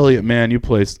 singer-songwriter. Elliot, man, you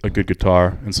play a good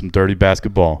guitar and some dirty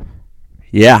basketball.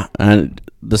 Yeah, and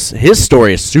his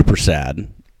story is super sad.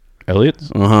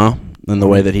 Elliot's? Uh-huh. And the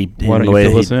way that Why don't you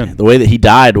fill us in? The way that he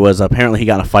died was apparently he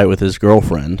got in a fight with his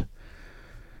girlfriend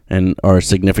or a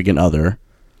significant other.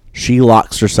 She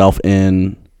locks herself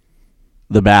in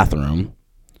the bathroom.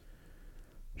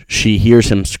 She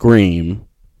hears him scream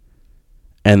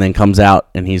and then comes out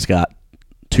and he's got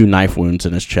 2 knife wounds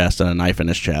in his chest and a knife in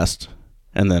his chest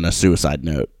and then a suicide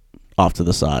note off to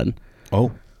the side.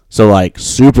 Oh. So like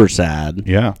super sad.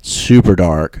 Yeah. Super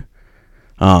dark.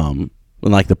 And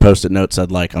like the post-it note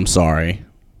said like I'm sorry.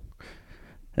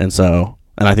 And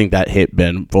I think that hit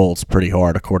Ben Folds pretty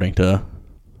hard according to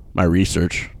my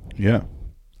research. Yeah.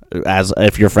 As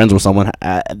if you're friends with someone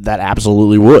that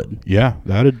absolutely would. Yeah,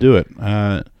 that'd do it.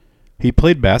 He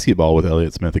played basketball with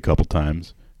Elliott Smith a couple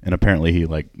times, and apparently he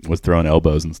like was throwing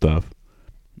elbows and stuff,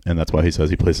 and that's why he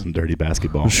says he plays some dirty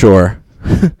basketball. Sure.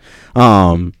 But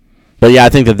yeah, I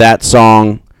think that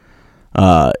song,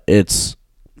 it's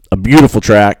a beautiful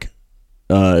track.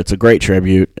 It's a great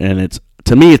tribute, and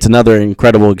to me it's another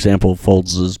incredible example of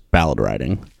Folds' ballad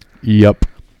writing. Yep.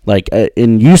 Like,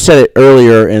 and you said it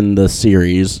earlier in the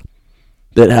series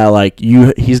that how like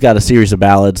he's got a series of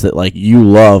ballads that like you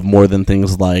love more than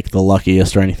things like The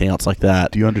Luckiest or anything else like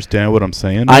that. Do you understand what I'm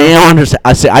saying? I am understand.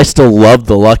 I say I still love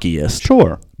The Luckiest.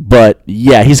 Sure. But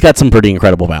yeah, he's got some pretty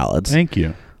incredible ballads. Thank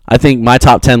you. I think my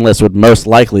top 10 list would most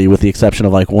likely, with the exception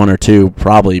of like 1 or 2,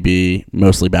 probably be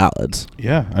mostly ballads.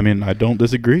 Yeah, I mean, I don't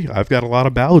disagree. I've got a lot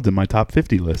of ballads in my top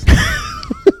 50 list.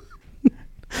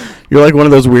 You're like one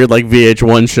of those weird like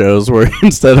VH1 shows where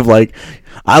instead of like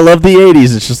I love the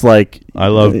 80s, it's just like I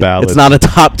love ballads. It's not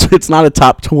a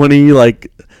top 20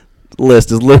 like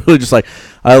list. It's literally just like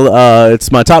it's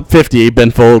my top 50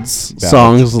 Ben Folds Ballads.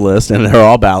 songs list, and they're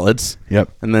all ballads. Yep.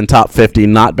 And then top 50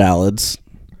 not ballads.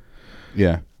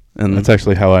 Yeah. And That's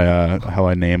actually how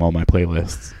I name all my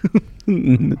playlists.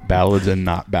 Ballads and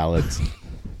not ballads.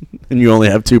 and you only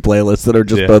have 2 playlists that are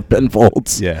just Yeah. both Ben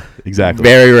Folds. Yeah, exactly.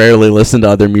 Very rarely listen to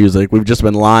other music. We've just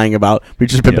been lying about.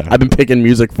 Yeah. I've been picking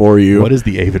music for you. What is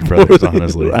the Avid Brothers,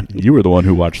 honestly? Right. You were the one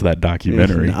who watched that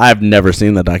documentary. I've never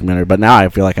seen that documentary, but now I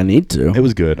feel like I need to. It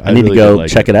was good. I need really to go did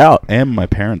like check it out. And my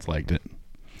parents liked it.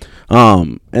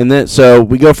 And then so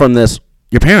we go from this.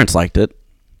 Your parents liked it.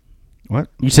 What?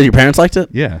 You said your parents liked it?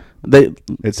 Yeah. They.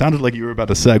 It sounded like you were about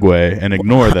to segue and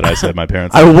ignore that I said my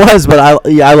parents. I was, but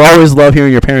I always love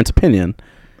hearing your parents' opinion.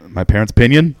 My parents'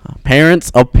 opinion?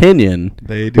 Parents' opinion.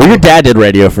 They do. Well, your dad did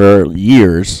radio for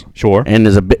years. Sure. And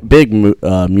is a big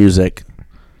music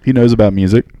He knows about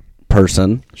music.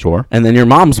 person. Sure. And then your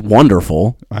mom's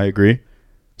wonderful. I agree.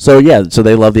 So yeah, so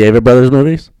they love the Avid Brothers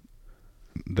movies.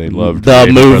 They loved The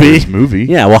Avid movie. Brothers movie.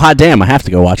 Yeah. Well, hot damn, I have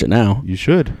to go watch it now. You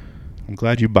should. I'm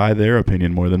glad you buy their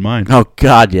opinion more than mine. Oh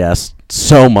God, yes,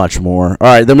 so much more. All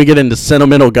right, then we get into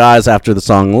Sentimental Guys after the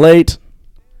song Late.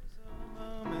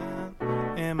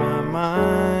 In my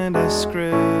mind I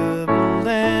scribbled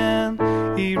and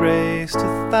erased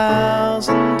a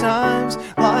 1,000 times,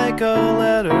 like a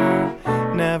letter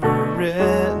never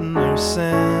written or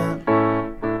sent.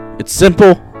 It's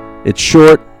simple. It's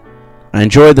short. I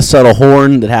enjoy the subtle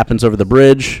horn that happens over the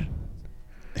bridge.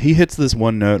 He hits this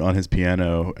one note on his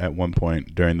piano at one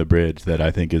point during the bridge that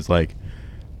I think is like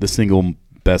the single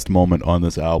best moment on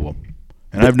this album.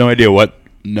 And I have no idea what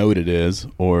note it is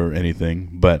or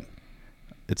anything, but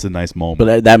it's a nice moment. But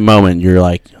at that moment, you're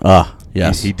like,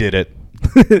 yes. He did it.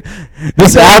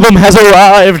 This album has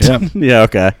arrived. Yep. Yeah,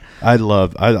 okay. I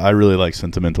really like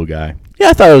Sentimental Guy. Yeah,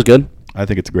 I thought it was good. I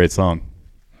think it's a great song.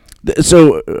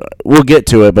 So we'll get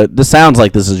to it, but this sounds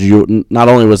like this is you. Not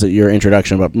only was it your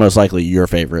introduction, but most likely your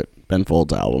favorite Ben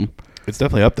Folds album. It's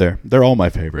definitely up there. They're all my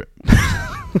favorite.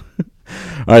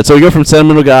 All right, so we go from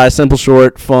Sentimental Guy, simple,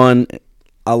 short, fun.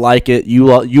 I like it. You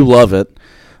love it,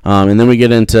 and then we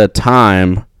get into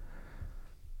Time.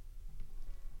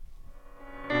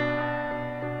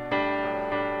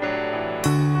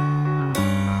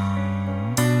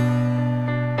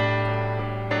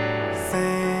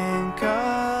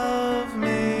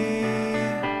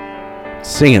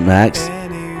 Sing it, Max.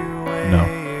 No.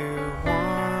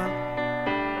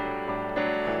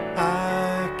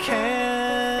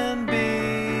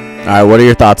 All right, what are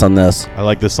your thoughts on this? I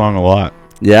like this song a lot.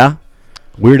 Yeah?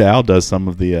 Weird Al does some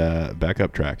of the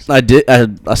backup tracks. I did.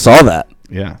 I saw that.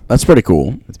 Yeah. That's pretty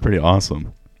cool. It's pretty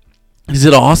awesome. Is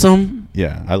it awesome?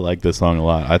 Yeah, I like this song a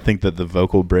lot. I think that the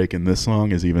vocal break in this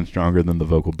song is even stronger than the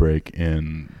vocal break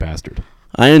in Bastard.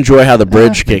 I enjoy how the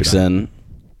bridge kicks in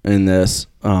this.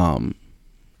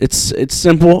 It's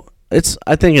simple.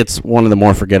 I think it's one of the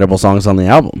more forgettable songs on the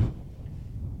album.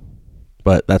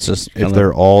 But that's just if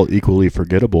they're all equally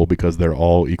forgettable because they're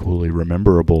all equally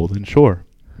rememberable, then sure.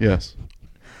 Yes.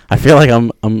 I feel like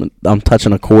I'm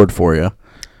touching a chord for you.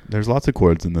 There's lots of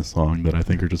chords in this song that I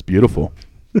think are just beautiful.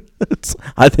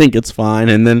 I think it's fine.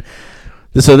 And then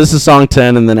so this is song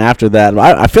 10, and then after that,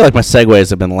 I feel like my segues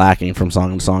have been lacking from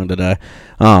song to song today.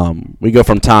 We go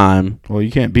from Time. Well, you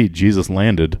can't beat Jesus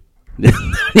Landed.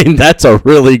 I mean, that's a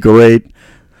really great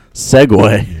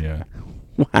segue. Yeah.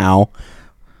 Wow.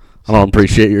 I don't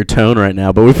appreciate your tone right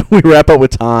now, but we wrap up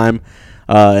with Time,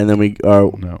 and then we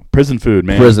are No. Prison Food,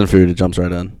 man. Prison Food. It jumps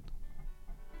right in.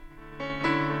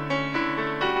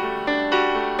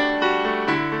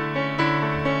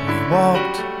 We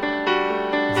walked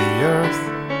the earth.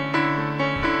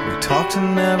 We talked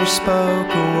and never spoke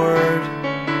a word.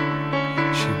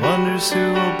 She wonders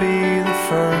who will be the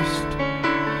first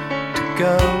to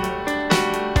go.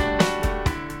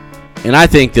 And I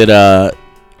think that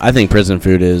Prison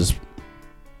Food is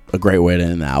a great way to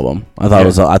end the album. I thought it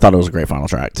was a great final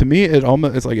track. To me, it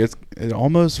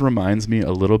almost reminds me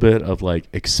a little bit of like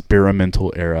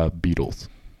experimental era Beatles.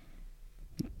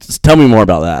 Just tell me more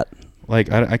about that.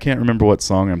 Like I can't remember what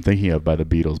song I'm thinking of by the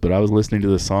Beatles, but I was listening to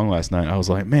this song last night. I was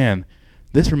like, man,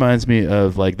 this reminds me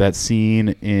of like that scene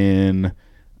in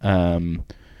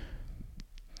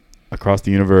Across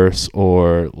the Universe,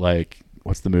 or like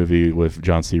what's the movie with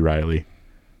John C. Reilly?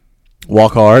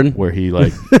 Walk Hard, where he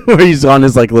like where he's on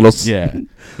his like little yeah.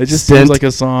 It just stint. seems like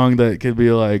a song that could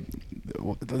be like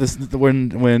this when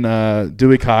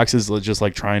Dewey Cox is just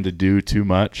like trying to do too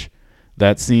much.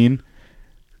 That scene.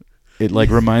 It like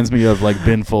reminds me of like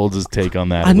Ben Folds' take on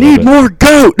that. I need more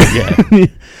goat. Yeah.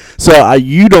 So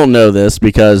you don't know this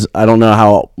because I don't know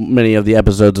how many of the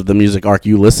episodes of the Music Arc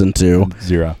you listen to.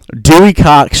 0. Dewey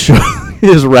Cox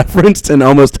is referenced in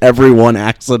almost every one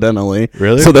accidentally.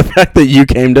 Really? So the fact that you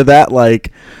came to that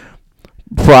like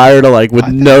prior to like with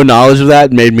no knowledge of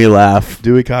that made me laugh.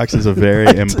 Dewey Cox is a very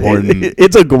important.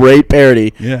 It's a great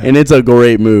parody. Yeah. And it's a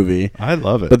great movie. I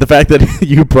love it. But the fact that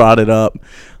you brought it up,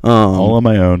 all on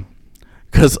my own.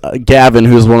 Because Gavin,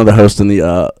 who's one of the hosts in the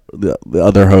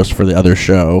other host for the other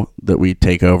show that we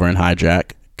take over and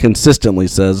hijack, consistently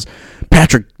says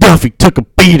Patrick Duffy took a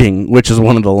beating, which is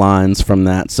one of the lines from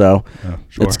that. So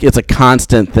sure. it's a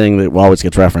constant thing that always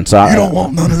gets referenced. So you don't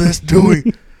want none of this,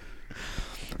 Dewey.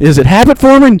 Is it habit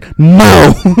forming?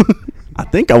 No. I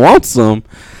think I want some.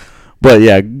 But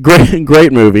yeah,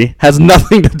 great movie. Has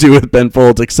nothing to do with Ben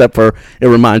Folds except for it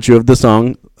reminds you of the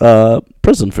song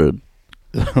Prison Food.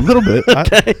 A little bit.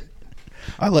 Okay.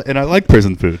 I like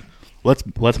Prison Food.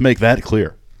 Let's make that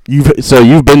clear. You've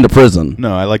been to prison.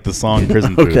 No, I like the song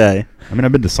Prison Food. Okay. I mean,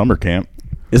 I've been to summer camp.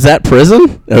 Is that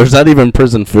prison? Or is that even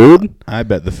prison food? I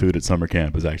bet the food at summer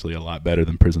camp is actually a lot better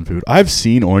than prison food. I've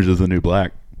seen Orange is the New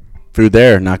Black. Food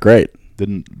there, not great.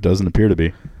 Doesn't appear to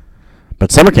be.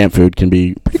 But summer camp food can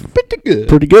be Pretty good.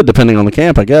 pretty good depending on the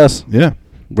camp, I guess. Yeah.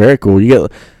 Very cool. We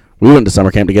went to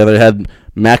summer camp together. It had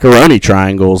macaroni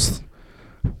triangles.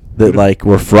 that like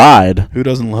were fried. Who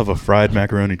doesn't love a fried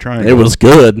macaroni triangle? It was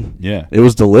good. Yeah. It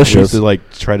was We delicious. used to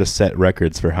like try to set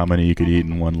records for how many you could eat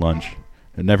in one lunch.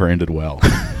 It never ended well.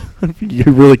 You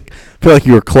really feel like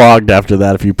you were clogged after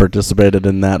that if you participated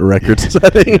in that record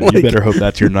setting. Yeah, you better hope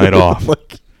that's your night off.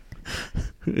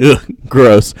 Ugh,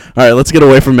 gross. All right, let's get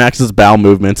away from Max's bowel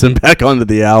movements and back onto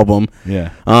the album. Yeah.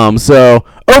 So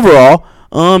overall,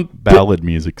 Ballad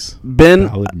musics.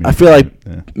 I feel like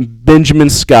Benjamin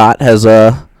Scott has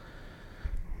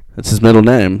that's his middle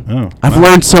name. Oh, I've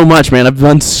learned so much, man. I've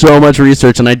done so much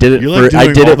research, and I did it You're for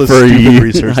like doing all this stupid you.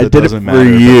 research I that did it doesn't for matter,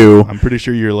 you. but I'm pretty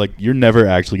sure you're never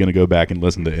actually going to go back and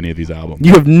listen to any of these albums.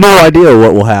 You have no idea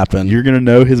what will happen. You're going to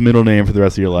know his middle name for the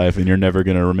rest of your life, and you're never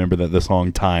going to remember that the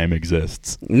song Time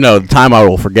exists. No, the time I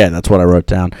will forget. That's what I wrote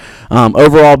down.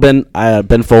 Overall,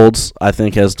 Ben Folds, I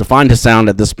think, has defined his sound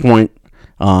at this point,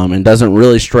 and doesn't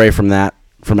really stray from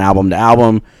album to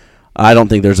album. I don't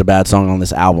think there's a bad song on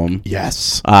this album.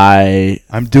 Yes.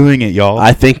 I'm doing it, y'all.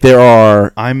 I think there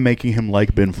are. I'm making him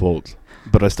like Ben Folds,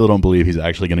 but I still don't believe he's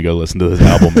actually going to go listen to this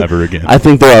album ever again. I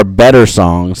think there are better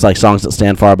songs, like songs that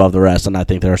stand far above the rest, and I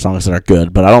think there are songs that are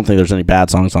good, but I don't think there's any bad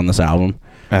songs on this album.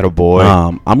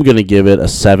 Attaboy. I'm going to give it a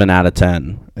 7 out of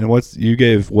 10. And you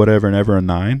gave Whatever and Ever a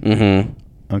 9?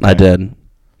 Mm-hmm. Okay. I did.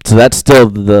 So that's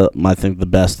still I think the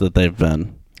best that they've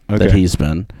been, that he's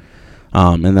been.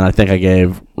 And then I think I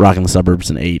gave Rockin' the Suburbs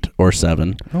an 8 or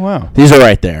 7. Oh, wow. These are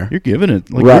right there. You're giving it.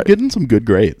 You're getting some good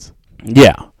grades.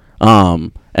 Yeah.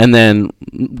 And then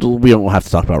we don't have to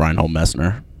talk about Reinhold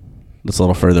Messner. That's a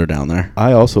little further down there.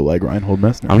 I also like Reinhold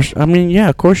Messner. Yeah,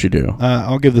 of course you do.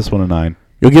 I'll give this one a 9.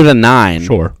 You'll give it a 9.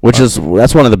 Sure.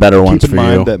 That's one of the better ones for you. Keep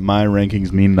in mind that my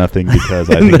rankings mean nothing because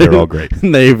I think they're all great.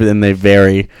 They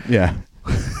vary. Yeah.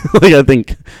 I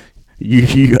think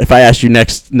you if I asked you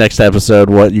next episode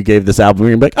what you gave this album,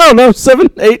 you're gonna be like, oh no, 7,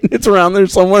 8, it's around there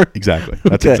somewhere. Exactly.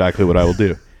 That's exactly what I will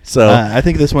do. So I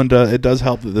think this one does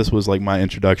help that this was like my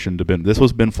introduction to Ben. This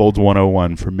was Ben Folds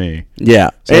 101 for me. Yeah.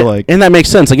 So and that makes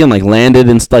sense. Again, like Landed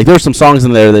and there's some songs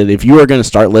in there that if you are going to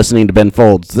start listening to Ben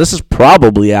Folds, this is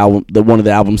probably one of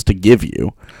the albums to give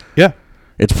you. Yeah.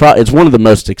 It's one of the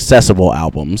most accessible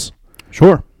albums.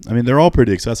 Sure. I mean, they're all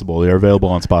pretty accessible. They're available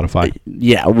on Spotify.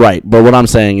 Yeah, right. But what I'm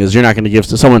saying is you're not going to give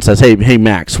someone says, hey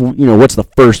Max, what's the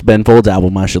first Ben Folds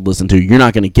album I should listen to? You're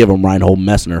not going to give them Reinhold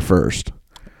Messner first.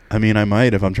 I mean, I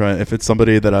might if it's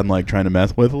somebody that I'm like trying to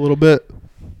mess with a little bit.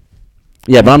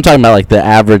 Yeah, but I'm talking about like the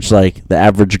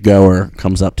average goer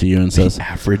comes up to you and says, the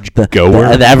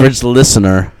average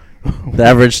listener, the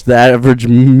average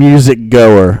music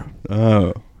goer.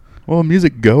 Oh, well,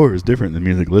 music goer is different than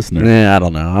music listener. Yeah, I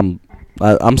don't know.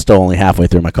 I'm still only halfway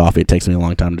through my coffee. It takes me a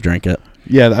long time to drink it.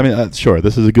 Yeah, I mean, sure.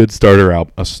 This is a good starter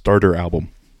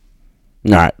album.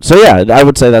 All right, so yeah, I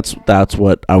would say that's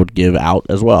what I would give out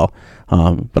as well.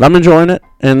 But I'm enjoying it,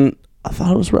 and I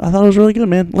thought it was really good,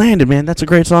 man. Landed, man, that's a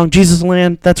great song. Jesus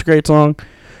Land, that's a great song.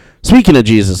 Speaking of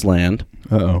Jesus Land,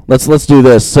 let's do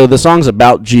this. So the song's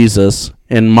about Jesus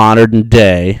in modern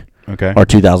day, or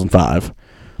 2005,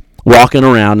 walking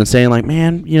around and saying like,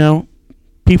 man,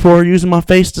 people are using my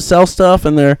face to sell stuff,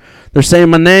 and they're saying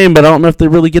my name, but I don't know if they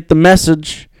really get the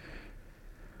message.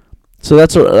 So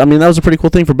that was a pretty cool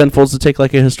thing for Ben Folds to take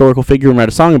like a historical figure and write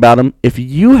a song about him. If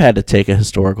you had to take a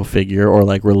historical figure or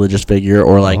like religious figure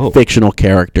or like fictional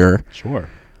character, sure,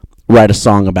 write a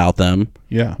song about them,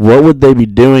 yeah, what would they be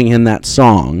doing in that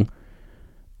song?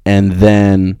 And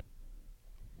then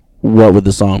what would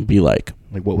the song be like?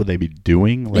 Like, what would they be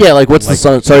doing? What's the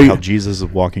song? So how Jesus is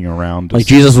walking around. Like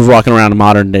Jesus was walking around a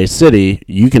modern day city.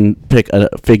 You can pick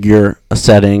a figure, a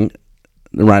setting,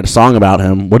 and write a song about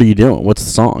him. What are you doing? What's the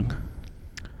song?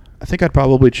 I think I'd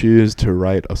probably choose to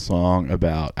write a song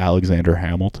about Alexander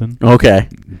Hamilton. Okay.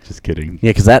 Just kidding.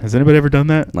 Yeah, because has anybody ever done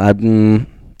that? I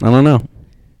don't know.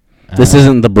 This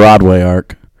isn't the Broadway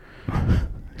arc.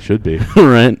 Should be.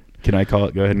 Right. Can I go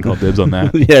ahead and call dibs on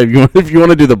that? Yeah, if you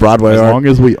want to do the Broadway arc. As long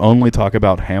as we only talk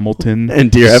about Hamilton and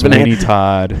Dear Sweeney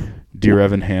Todd, Dear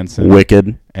Evan Hansen,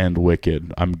 Wicked,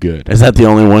 I'm good. Is that the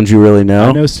only ones you really know?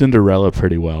 I know Cinderella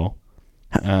pretty well.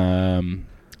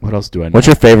 What else do I know? What's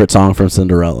your favorite song from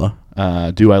Cinderella?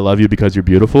 Do I Love You Because You're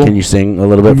Beautiful? Can you sing a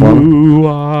little bit for me? Do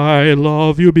I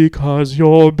love you because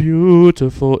you're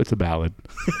beautiful? It's a ballad.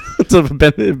 It's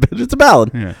a ballad.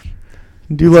 Yeah.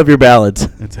 Do you love your ballads?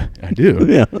 I do.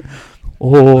 Yeah.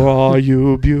 Or are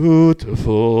you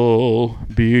beautiful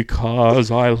because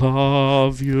I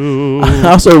love you?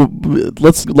 Also,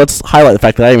 let's highlight the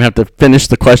fact that I even have to finish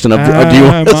the question of do you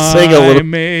want to sing a little?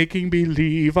 Making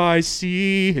believe I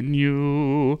see in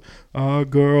you a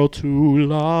girl too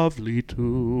lovely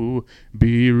to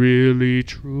be really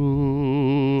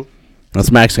true.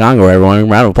 That's Max Congo, everyone.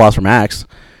 Round of applause for Max.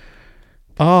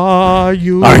 Are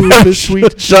you All right. the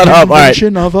sweet Shut up. All right.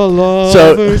 invention of a So,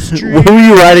 lover's dream? who are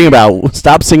you writing about?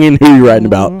 Stop singing who you're writing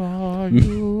about. Are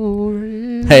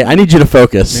you Hey, I need you to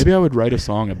focus. Maybe I would write a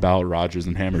song about Rodgers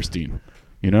and Hammerstein.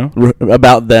 You know?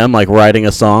 About them, like, writing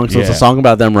a song. So it's a Yeah. song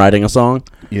about them writing a song?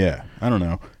 Yeah. I don't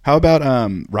know. How about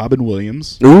Robin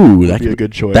Williams? Ooh, That'd be a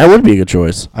good choice. That would be a good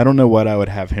choice. I don't know what I would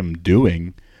have him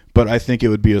doing, but I think it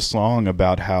would be a song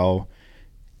about how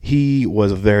he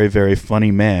was a very, very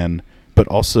funny man, but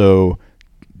also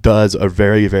does a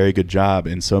very, very good job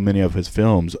in so many of his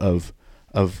films of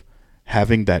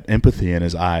having that empathy in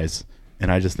his eyes.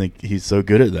 And I just think he's so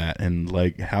good at that, and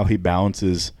like how he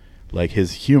balances like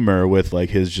his humor with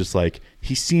like his just like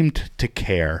he seemed to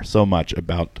care so much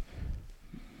about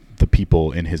the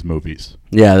people in his movies.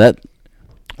 Yeah, that.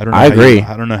 I don't know. I agree.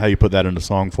 I don't know how you put that into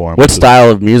song form. What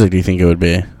style of music do you think it would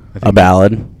be? A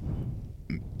ballad,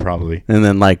 Probably. and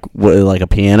then like like a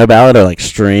piano ballad, or like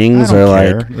strings, I or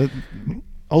don't like. care.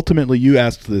 Ultimately, you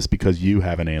asked this because you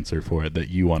have an answer for it that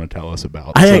you want to tell us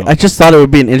about. I just thought it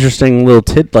would be an interesting little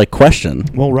question.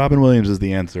 Well, Robin Williams is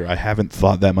the answer. I haven't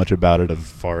thought that much about it as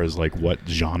far as like what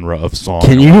genre of song.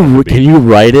 Can you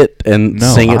write it and No,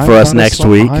 sing it I'm for us not a next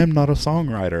week? I'm not a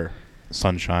songwriter,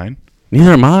 Sunshine.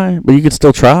 Neither am I, but you could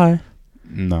still try.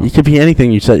 No. You could be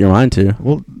anything you set your mind to.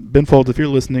 Well, Ben Folds, if you're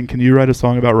listening, can you write a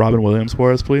song about Robin Williams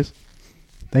for us, please?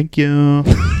 Thank you.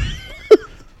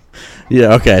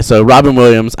 Yeah, okay. So Robin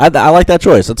Williams, I like that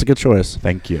choice. That's a good choice.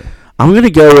 Thank you. I'm going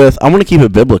to keep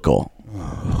it biblical.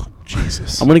 Oh,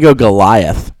 Jesus. I'm going to go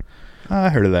Goliath, I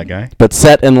heard of that guy. but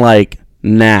set in like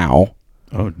now.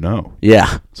 Oh, no.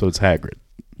 Yeah. So it's Hagrid.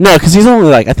 No, because he's only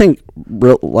like, I think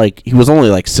he was only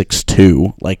like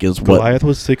 6'2", like is what. Goliath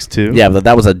was 6'2"? Yeah, but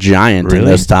that was a giant in Really?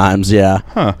 those times. Yeah.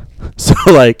 Huh. So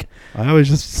like, I always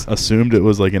just assumed it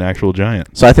was like an actual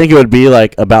giant. so I think it would be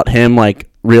like about him like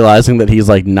realizing that he's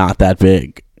like not that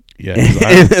big. Yeah.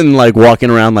 'Cause And like walking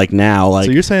around like now, like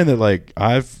so you're saying that like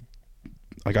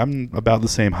I'm about the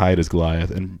same height as Goliath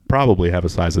and probably have a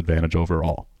size advantage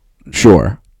overall.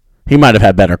 sure, he might have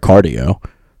had better cardio,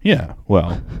 Yeah.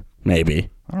 Well, maybe.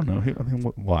 I don't know. I mean,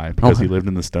 why? Because he lived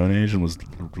in the Stone Age and was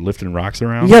lifting rocks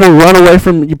around? You got to run away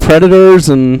from your predators,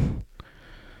 and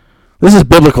this is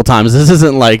biblical times. This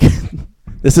isn't like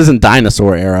this isn't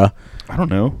dinosaur era. I don't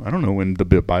know. I don't know when the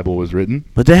Bible was written.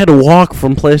 But they had to walk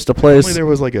from place to place. Only there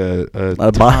was like a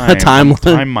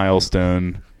time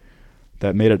milestone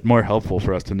that made it more helpful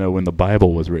for us to know when the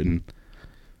Bible was written.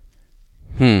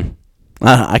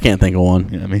 I can't think of one.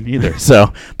 Yeah, I mean, neither.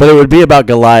 So, but it would be about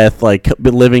Goliath, like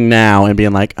living now and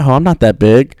being like, "Oh, I'm not that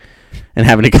big," and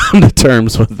having to come to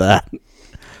terms with that.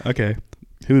 Okay.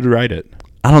 Who would write it?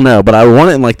 I don't know, but I want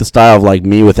it in like the style of like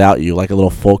Me Without You, like a little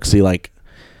folksy, like.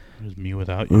 There's Me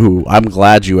Without You. Ooh, I'm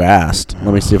glad you asked.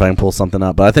 Let me see if I can pull something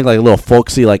up. But I think like a little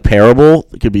folksy, like parable,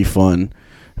 could be fun.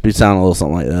 It'd be sound a little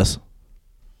something like this.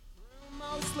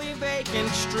 Mostly vacant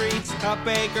streets, a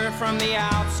baker from the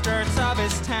outskirts of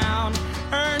his town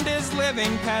earned his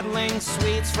living peddling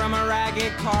sweets from a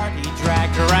ragged cart he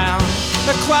dragged around.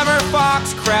 The clever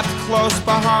fox crept close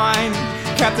behind,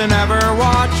 kept an ever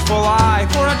watchful eye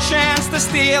for a chance to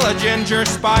steal a ginger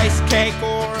spice cake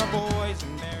or a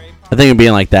boysenberry pie. I think it'd be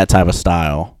in like that type of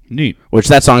style. Neat. Which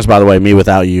that song's, by the way, Me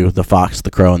Without You, The Fox,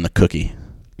 The Crow, and The Cookie.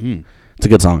 It's a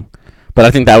good song. But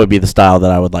I think that would be the style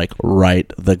that I would like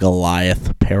write the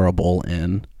Goliath parable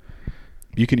in.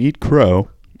 You can eat crow.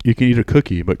 You can eat a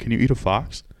cookie, but can you eat a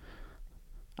fox?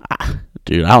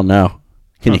 Dude, I don't know.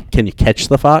 Can you catch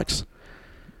the fox?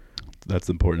 That's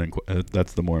important.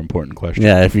 That's the more important question.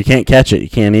 Yeah, if you can't catch it, you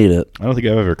can't eat it. I don't think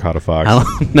I've ever caught a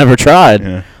fox. Never tried.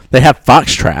 Yeah. They have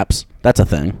fox traps. That's a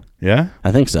thing. Yeah?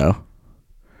 I think so.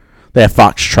 They have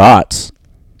fox trots.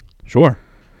 Sure.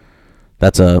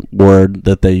 That's a word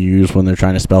that they use when they're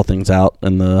trying to spell things out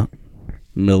in the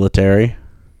military.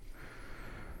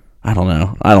 I don't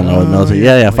know. I don't know what military.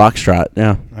 Yeah, like- foxtrot.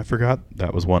 Yeah. I forgot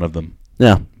that was one of them.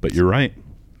 Yeah. But you're right.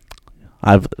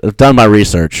 I've done my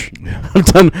research. I've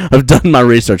done my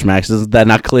research, Max. Is that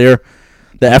not clear?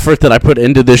 The effort that I put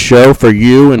into this show for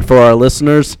you and for our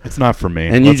listeners, It's not for me.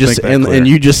 and Let's you just make that clear. and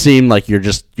you just seem like you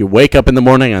wake up in the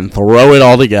morning and throw it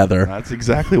all together. That's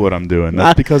exactly what I'm doing.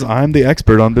 That's because I'm the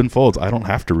expert on Ben Folds. I don't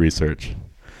have to research.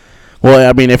 Well,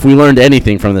 I mean, if we learned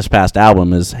anything from this past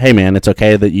album is, hey man, it's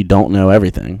okay that you don't know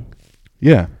everything,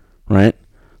 Yeah. right?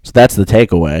 So that's the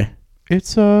takeaway.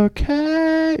 It's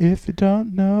okay if you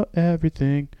don't know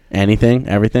everything. Anything,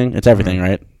 everything, it's everything,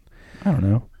 right? I don't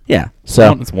know. Yeah.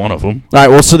 So, It's one of them. all right.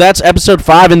 Well, so that's episode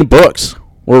 5 in the books.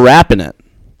 We're wrapping it.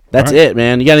 That's All right. it,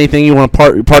 man. You got anything you want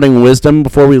to parting wisdom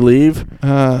before we leave?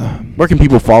 Where can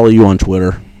people follow you on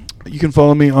Twitter? You can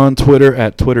follow me on Twitter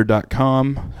at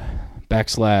twitter.com/ I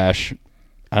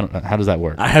don't know. How does that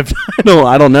work? I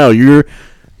don't know.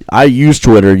 I use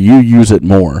Twitter. You use it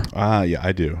more. Yeah,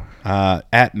 I do.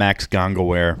 At Max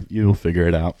Gongaware. You'll figure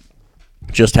it out.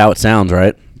 Just how it sounds,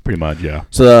 right? Pretty much, yeah.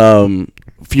 So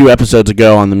a few episodes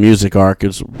ago on the music arc, it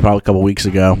was probably a couple weeks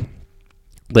ago,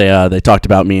 they talked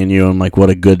about me and you and like what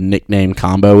a good nickname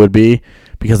combo would be,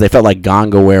 because they felt like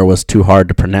gongaware was too hard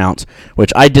to pronounce,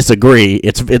 which I disagree.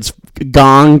 It's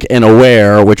gong and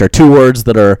aware, which are two words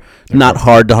that are not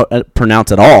hard to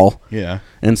pronounce at all. Yeah.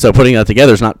 And so putting that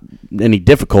together is not any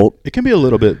difficult. It can be a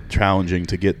little bit challenging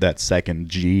to get that second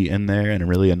G in there and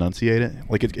really enunciate it.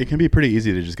 Like it can be pretty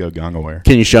easy to just go gongaware.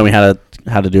 Can you show me how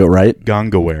to do it right?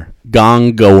 Gongaware.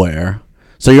 Gongaware.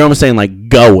 So you're almost saying like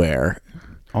go-ware.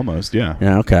 Almost, yeah.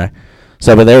 Yeah, okay.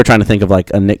 So, but they were trying to think of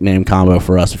like a nickname combo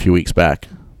for us a few weeks back.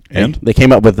 And? They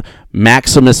came up with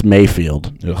Maximus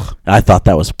Mayfield. Ugh. I thought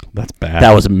that's bad.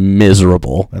 That was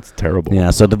miserable. That's terrible.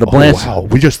 Yeah, so did the Blanchard... wow,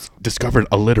 we just discovered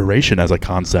alliteration as a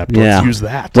concept. Yeah. Let's use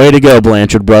that. Way to go,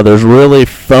 Blanchard Brothers. Really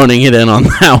phoning it in on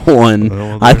that one.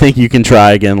 Well, I think you can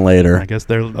try again later. I guess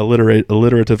they're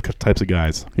alliterative types of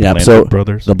guys. Yeah, Blanchard so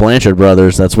brothers. the Blanchard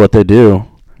Brothers, that's what they do.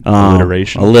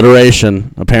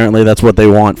 Alliteration. Apparently, that's what they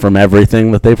want from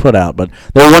everything that they put out. But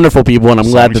they're wonderful people, and I'm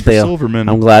glad that they... Silverman.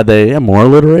 I'm glad they... Yeah, more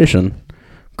alliteration.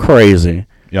 Crazy.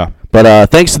 Yeah.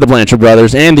 But thanks to the Blanchard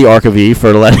Brothers and the Arc of E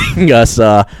for letting us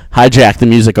hijack the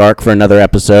music arc for another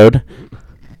episode.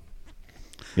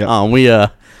 Yeah. We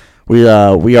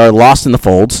are lost in the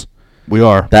folds. We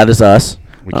are. That is us.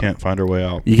 We can't find our way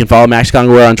out. You can follow Max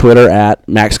Gongaware on Twitter at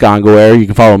Max Gongaware. You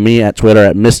can follow me at Twitter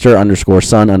at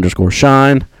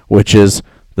Mr_Sun_Shine, which is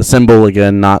the symbol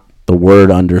again, not the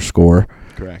word underscore.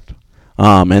 Correct.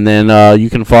 And then you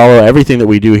can follow everything that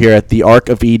we do here at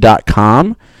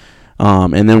thearcofe.com.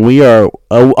 And then we are,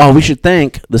 we should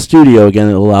thank the studio again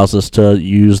that allows us to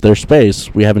use their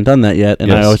space. We haven't done that yet, and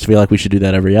Yes. I always feel like we should do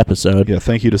that every episode. Yeah,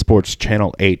 thank you to Sports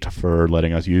Channel 8 for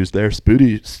letting us use their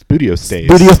studio space. Studio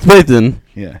space.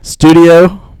 Yeah.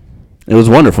 Studio. It was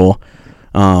wonderful.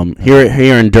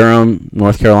 Here in Durham,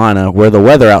 North Carolina, where the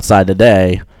weather outside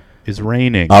today Is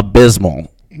raining.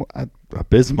 abysmal.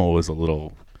 Abysmal is a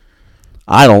little...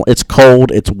 It's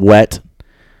cold, it's wet.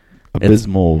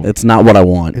 Abysmal. It's not what I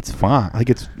want. It's fine. Like,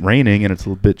 it's raining and it's a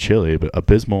little bit chilly, but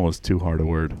abysmal is too hard a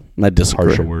word. I disagree.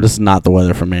 Harsher word. This is not the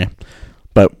weather for me.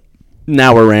 But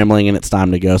now we're rambling and it's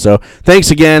time to go. So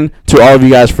thanks again to all of you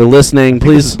guys for listening.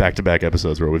 Please, back-to-back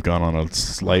episodes where we've gone on a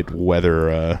slight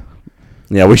weather...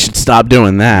 yeah, we should stop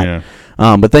doing that.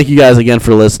 Yeah. But thank you guys again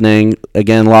for listening.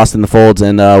 Again, Lost in the Folds,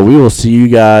 and we will see you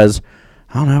guys,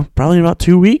 I don't know, probably in about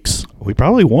 2 weeks. We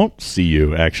probably won't see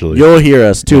you, actually. You'll hear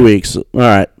us 2 weeks. All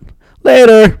right.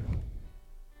 Later.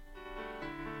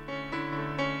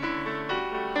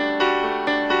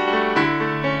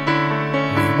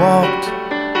 We walked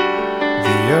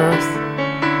the earth.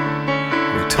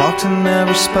 We talked and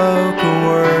never spoke a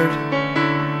word.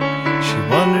 She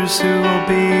wonders who will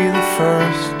be the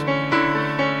first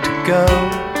to go.